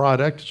the end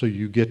product, so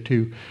you get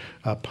to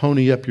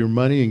pony up your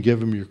money and give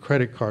them your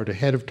credit card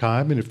ahead of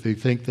time. And if they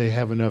think they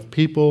have enough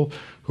people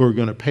who are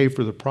going to pay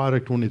for the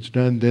product when it's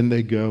done, then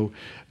they go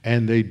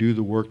and they do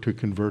the work to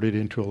convert it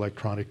into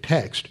electronic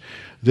text.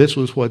 This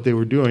was what they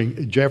were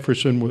doing.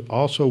 Jefferson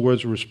also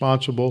was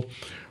responsible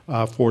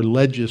for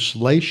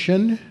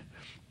legislation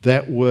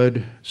that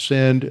would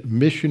send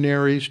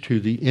missionaries to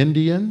the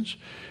Indians.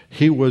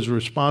 He was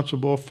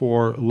responsible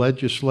for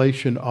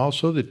legislation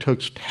also that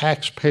took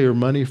taxpayer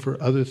money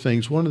for other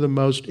things. One of the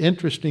most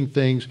interesting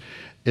things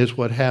is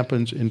what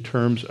happens in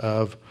terms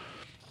of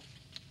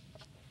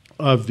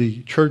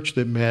the church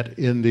that met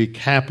in the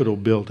Capitol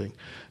building.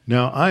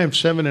 Now, I am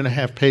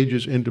 7.5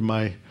 pages into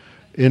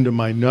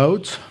my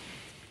notes.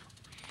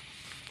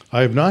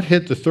 I have not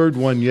hit the third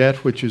one yet,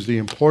 which is the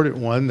important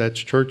one. That's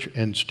church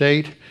and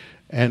state.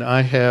 And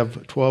I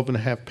have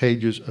 12.5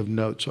 pages of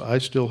notes. So I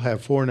still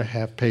have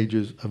 4.5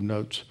 pages of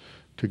notes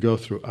to go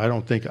through. I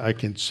don't think I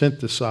can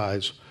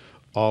synthesize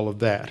all of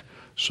that.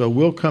 So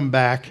we'll come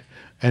back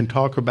and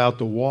talk about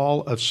the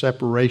wall of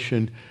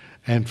separation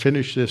and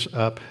finish this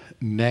up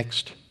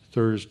next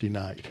Thursday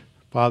night.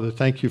 Father,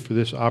 thank you for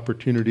this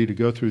opportunity to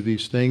go through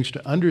these things,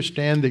 to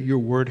understand that your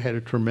word had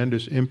a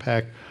tremendous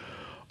impact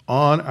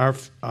on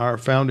our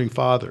founding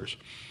fathers.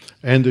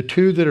 And the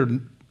two that are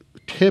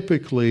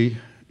typically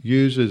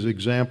used as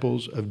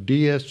examples of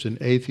deists and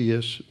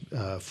atheists,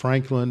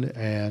 Franklin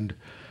and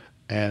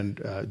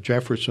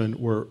Jefferson,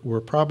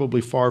 were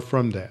probably far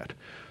from that.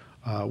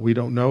 We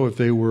don't know if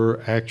they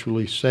were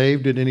actually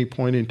saved at any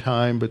point in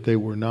time, but they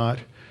were not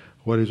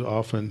what is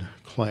often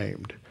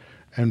claimed.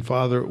 And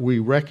Father, we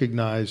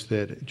recognize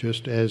that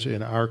just as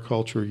in our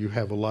culture you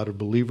have a lot of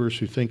believers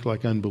who think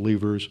like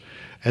unbelievers,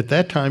 at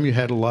that time you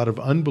had a lot of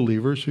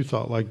unbelievers who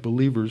thought like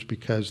believers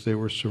because they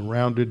were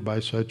surrounded by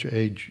such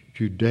a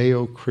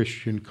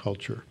Judeo-Christian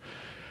culture.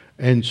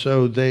 And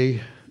so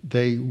they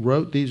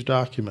wrote these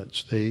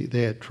documents. They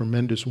had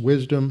tremendous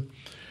wisdom,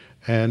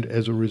 and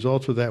as a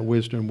result of that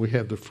wisdom, we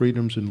have the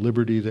freedoms and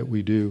liberty that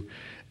we do.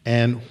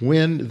 And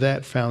when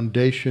that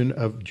foundation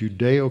of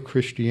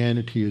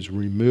Judeo-Christianity is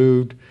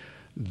removed,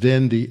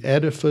 then the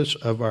edifice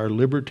of our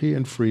liberty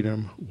and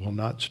freedom will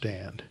not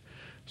stand.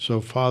 So,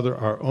 Father,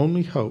 our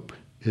only hope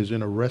is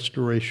in a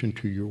restoration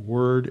to your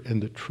word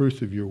and the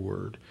truth of your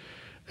word.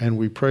 And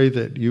we pray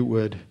that you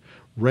would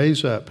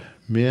raise up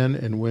men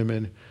and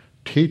women,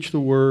 teach the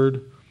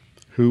word,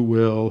 who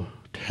will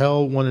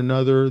tell one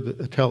another,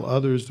 tell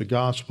others the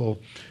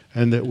gospel,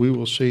 and that we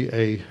will see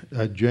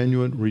a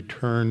genuine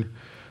return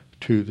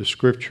to the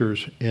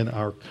scriptures in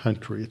our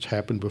country. It's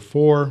happened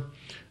before,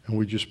 and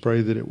we just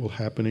pray that it will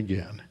happen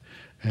again.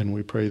 And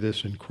we pray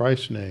this in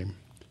Christ's name.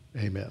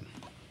 Amen.